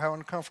 no matter how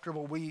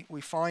uncomfortable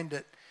we find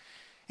it,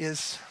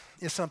 is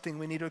something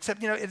we need to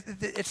accept. You know,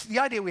 it's the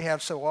idea we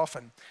have so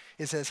often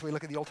is, as we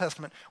look at the Old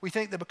Testament, we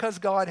think that because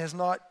God has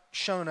not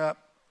shown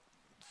up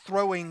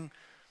throwing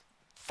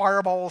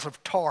fireballs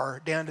of tar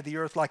down to the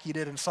earth like he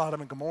did in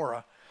Sodom and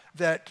Gomorrah,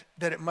 that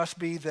it must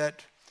be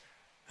that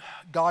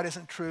God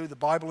isn't true, the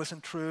Bible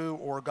isn't true,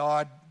 or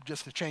God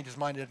just to change his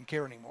mind doesn't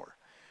care anymore.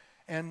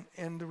 And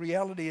the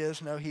reality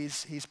is, no,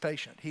 he's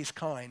patient, he's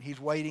kind, he's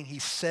waiting. He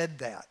said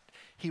that.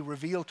 He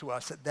revealed to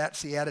us that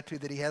that's the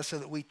attitude that he has, so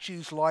that we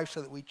choose life,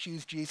 so that we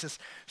choose Jesus,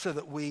 so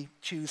that we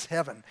choose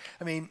heaven.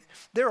 I mean,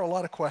 there are a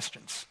lot of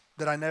questions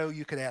that I know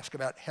you could ask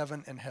about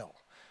heaven and hell.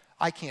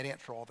 I can't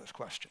answer all those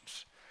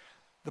questions.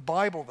 The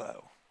Bible,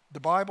 though,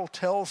 the Bible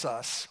tells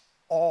us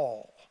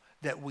all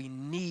that we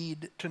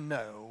need to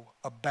know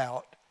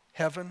about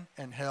heaven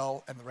and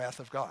hell and the wrath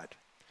of God.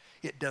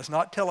 It does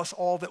not tell us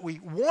all that we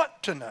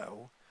want to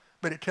know,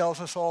 but it tells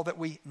us all that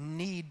we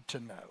need to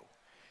know.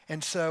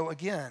 And so,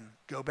 again,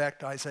 go back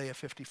to Isaiah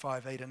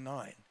 55, 8 and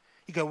 9.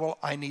 You go, well,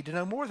 I need to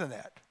know more than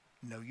that.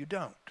 No, you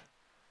don't.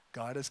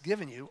 God has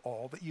given you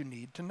all that you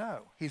need to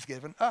know. He's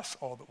given us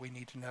all that we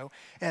need to know.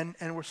 And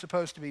we're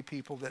supposed to be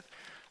people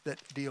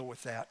that deal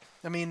with that.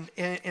 I mean,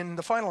 in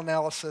the final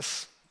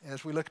analysis,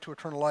 as we look to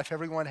eternal life,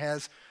 everyone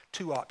has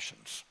two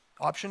options.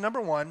 Option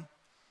number one,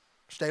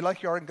 stay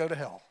like you are and go to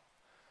hell.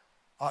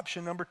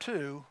 Option number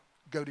two,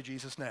 go to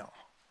Jesus now.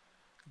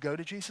 Go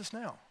to Jesus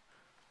now.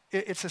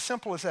 It's as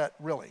simple as that,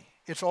 really.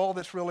 It's all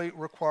that's really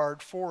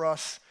required for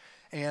us,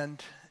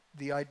 and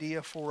the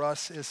idea for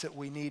us is that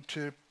we need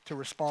to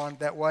respond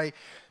that way.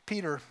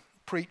 Peter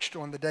preached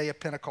on the day of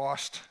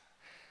Pentecost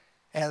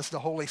as the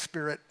Holy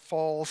Spirit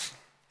falls,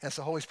 as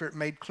the Holy Spirit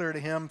made clear to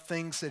him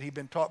things that he'd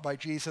been taught by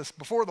Jesus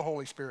before the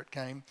Holy Spirit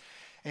came.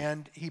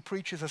 And he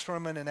preaches a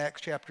sermon in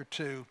Acts chapter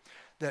 2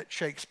 that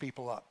shakes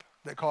people up,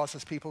 that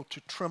causes people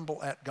to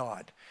tremble at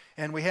God.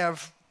 And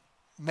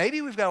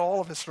maybe we've got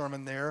all of his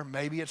sermon there,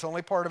 maybe it's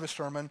only part of his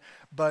sermon,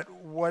 but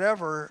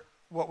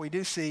what we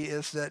do see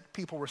is that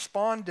people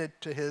responded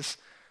to his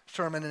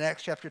sermon in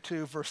Acts chapter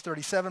 2, verse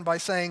 37 by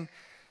saying,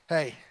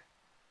 hey,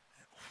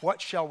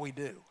 what shall we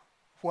do?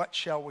 What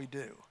shall we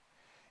do?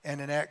 And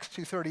in Acts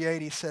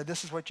 2:38, he said,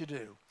 this is what you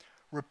do.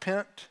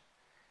 Repent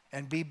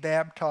and be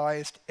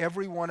baptized,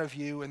 every one of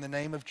you, in the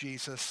name of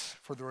Jesus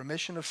for the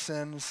remission of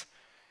sins,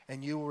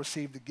 and you will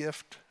receive the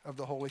gift of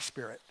the Holy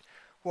Spirit.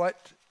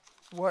 What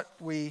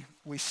we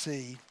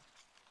see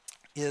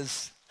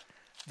is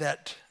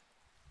that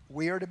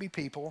we are to be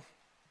people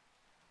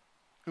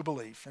who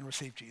believe and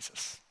receive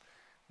Jesus.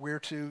 We're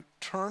to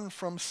turn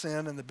from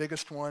sin, and the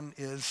biggest one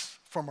is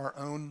from our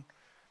own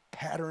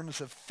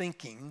patterns of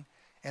thinking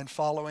and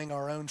following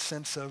our own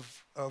sense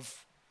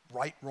of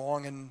right,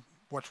 wrong, and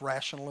what's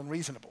rational and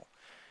reasonable.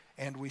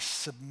 And we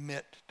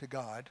submit to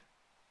God,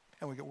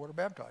 and we get water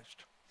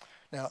baptized.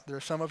 Now, there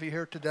are some of you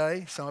here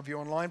today, some of you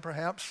online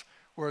perhaps,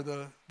 where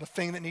the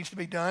thing that needs to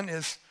be done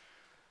is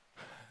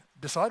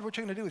decide what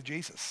you're going to do with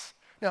Jesus.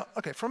 Now,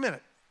 okay, for a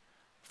minute,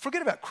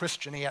 forget about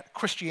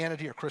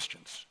Christianity or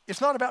Christians.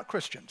 It's not about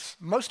Christians.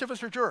 Most of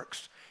us are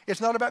jerks.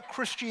 It's not about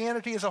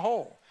Christianity as a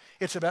whole.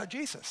 It's about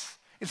Jesus.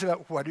 It's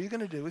about what are you going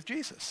to do with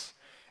Jesus?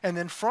 And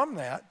then from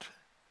that,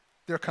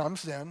 there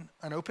comes then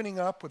an opening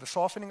up with a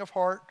softening of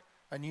heart,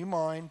 a new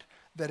mind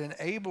that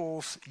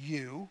enables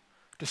you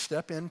to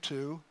step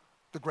into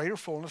the greater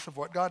fullness of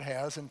what God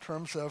has in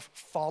terms of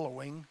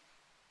following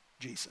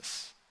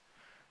Jesus.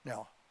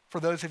 Now, for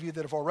those of you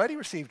that have already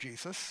received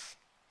Jesus,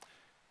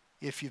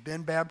 if you've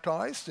been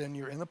baptized and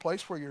you're in the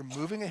place where you're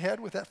moving ahead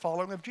with that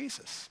following of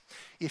Jesus,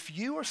 if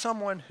you are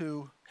someone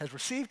who has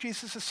received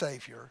Jesus as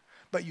Savior,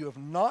 but you have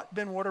not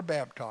been water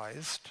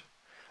baptized,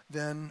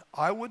 then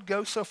I would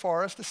go so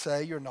far as to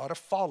say you're not a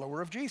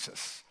follower of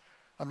Jesus.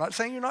 I'm not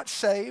saying you're not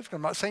saved.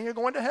 I'm not saying you're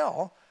going to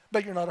hell,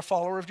 but you're not a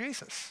follower of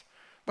Jesus.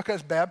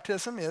 Because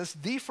baptism is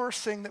the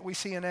first thing that we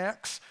see in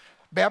Acts.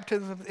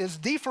 Baptism is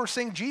the first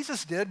thing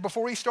Jesus did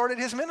before he started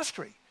his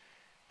ministry.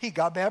 He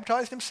got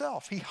baptized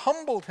himself. He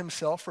humbled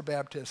himself for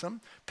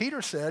baptism.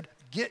 Peter said,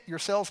 get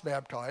yourselves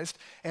baptized.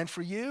 And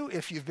for you,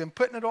 if you've been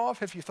putting it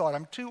off, if you thought,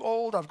 I'm too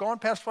old, I've gone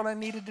past what I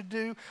needed to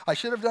do, I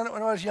should have done it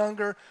when I was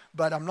younger,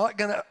 but I'm not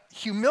going to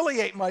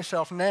humiliate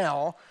myself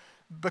now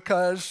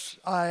because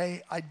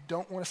I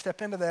don't want to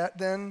step into that,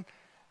 then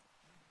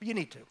you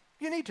need to.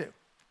 You need to.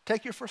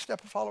 Take your first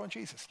step of following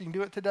Jesus. You can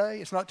do it today.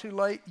 It's not too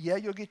late. Yeah,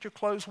 you'll get your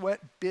clothes wet.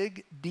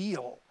 Big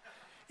deal.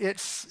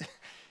 It's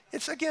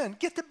again,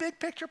 get the big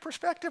picture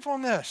perspective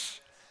on this.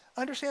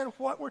 Understand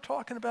what we're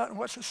talking about and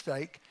what's at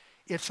stake.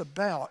 It's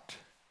about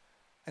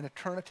an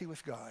eternity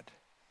with God.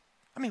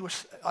 I mean,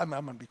 I'm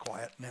going to be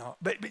quiet now,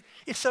 but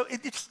it's so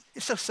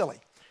silly.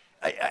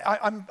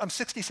 I'm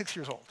 66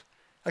 years old.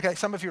 Okay,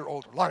 some of you are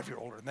older. A lot of you are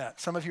older than that.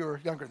 Some of you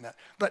are younger than that.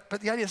 But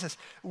the idea is this.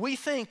 We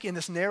think in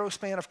this narrow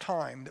span of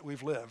time that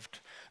we've lived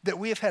that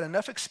we have had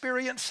enough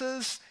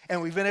experiences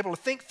and we've been able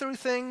to think through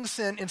things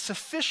in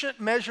sufficient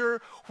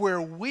measure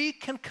where we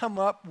can come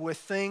up with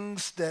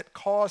things that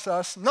cause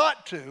us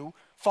not to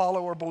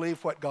follow or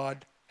believe what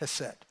God has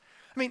said.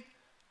 I mean,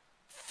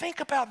 think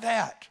about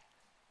that.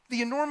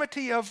 The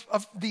enormity of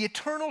the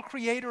eternal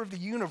creator of the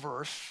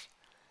universe,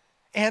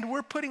 and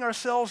we're putting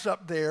ourselves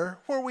up there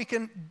where we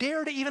can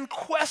dare to even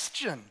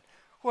question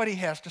what he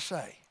has to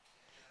say.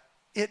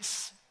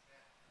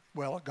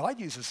 God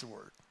uses the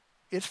word.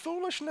 It's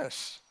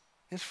foolishness.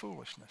 It's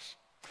foolishness.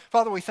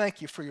 Father, we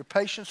thank you for your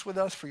patience with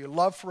us, for your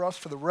love for us,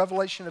 for the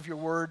revelation of your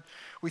word.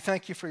 We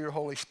thank you for your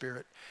Holy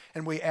Spirit.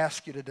 And we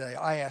ask you today,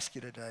 I ask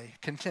you today,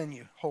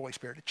 continue, Holy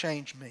Spirit, to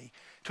change me,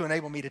 to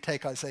enable me to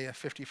take Isaiah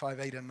 55,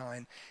 8, and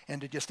 9,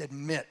 and to just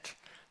admit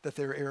that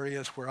there are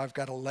areas where I've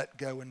got to let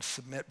go and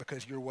submit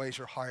because your ways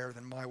are higher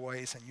than my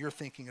ways and your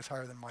thinking is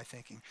higher than my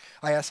thinking.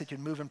 I ask that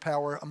you'd move in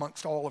power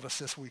amongst all of us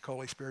this week,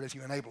 Holy Spirit, as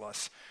you enable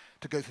us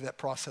to go through that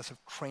process of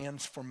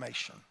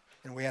transformation.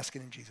 And we ask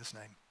it in Jesus'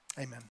 name.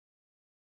 Amen.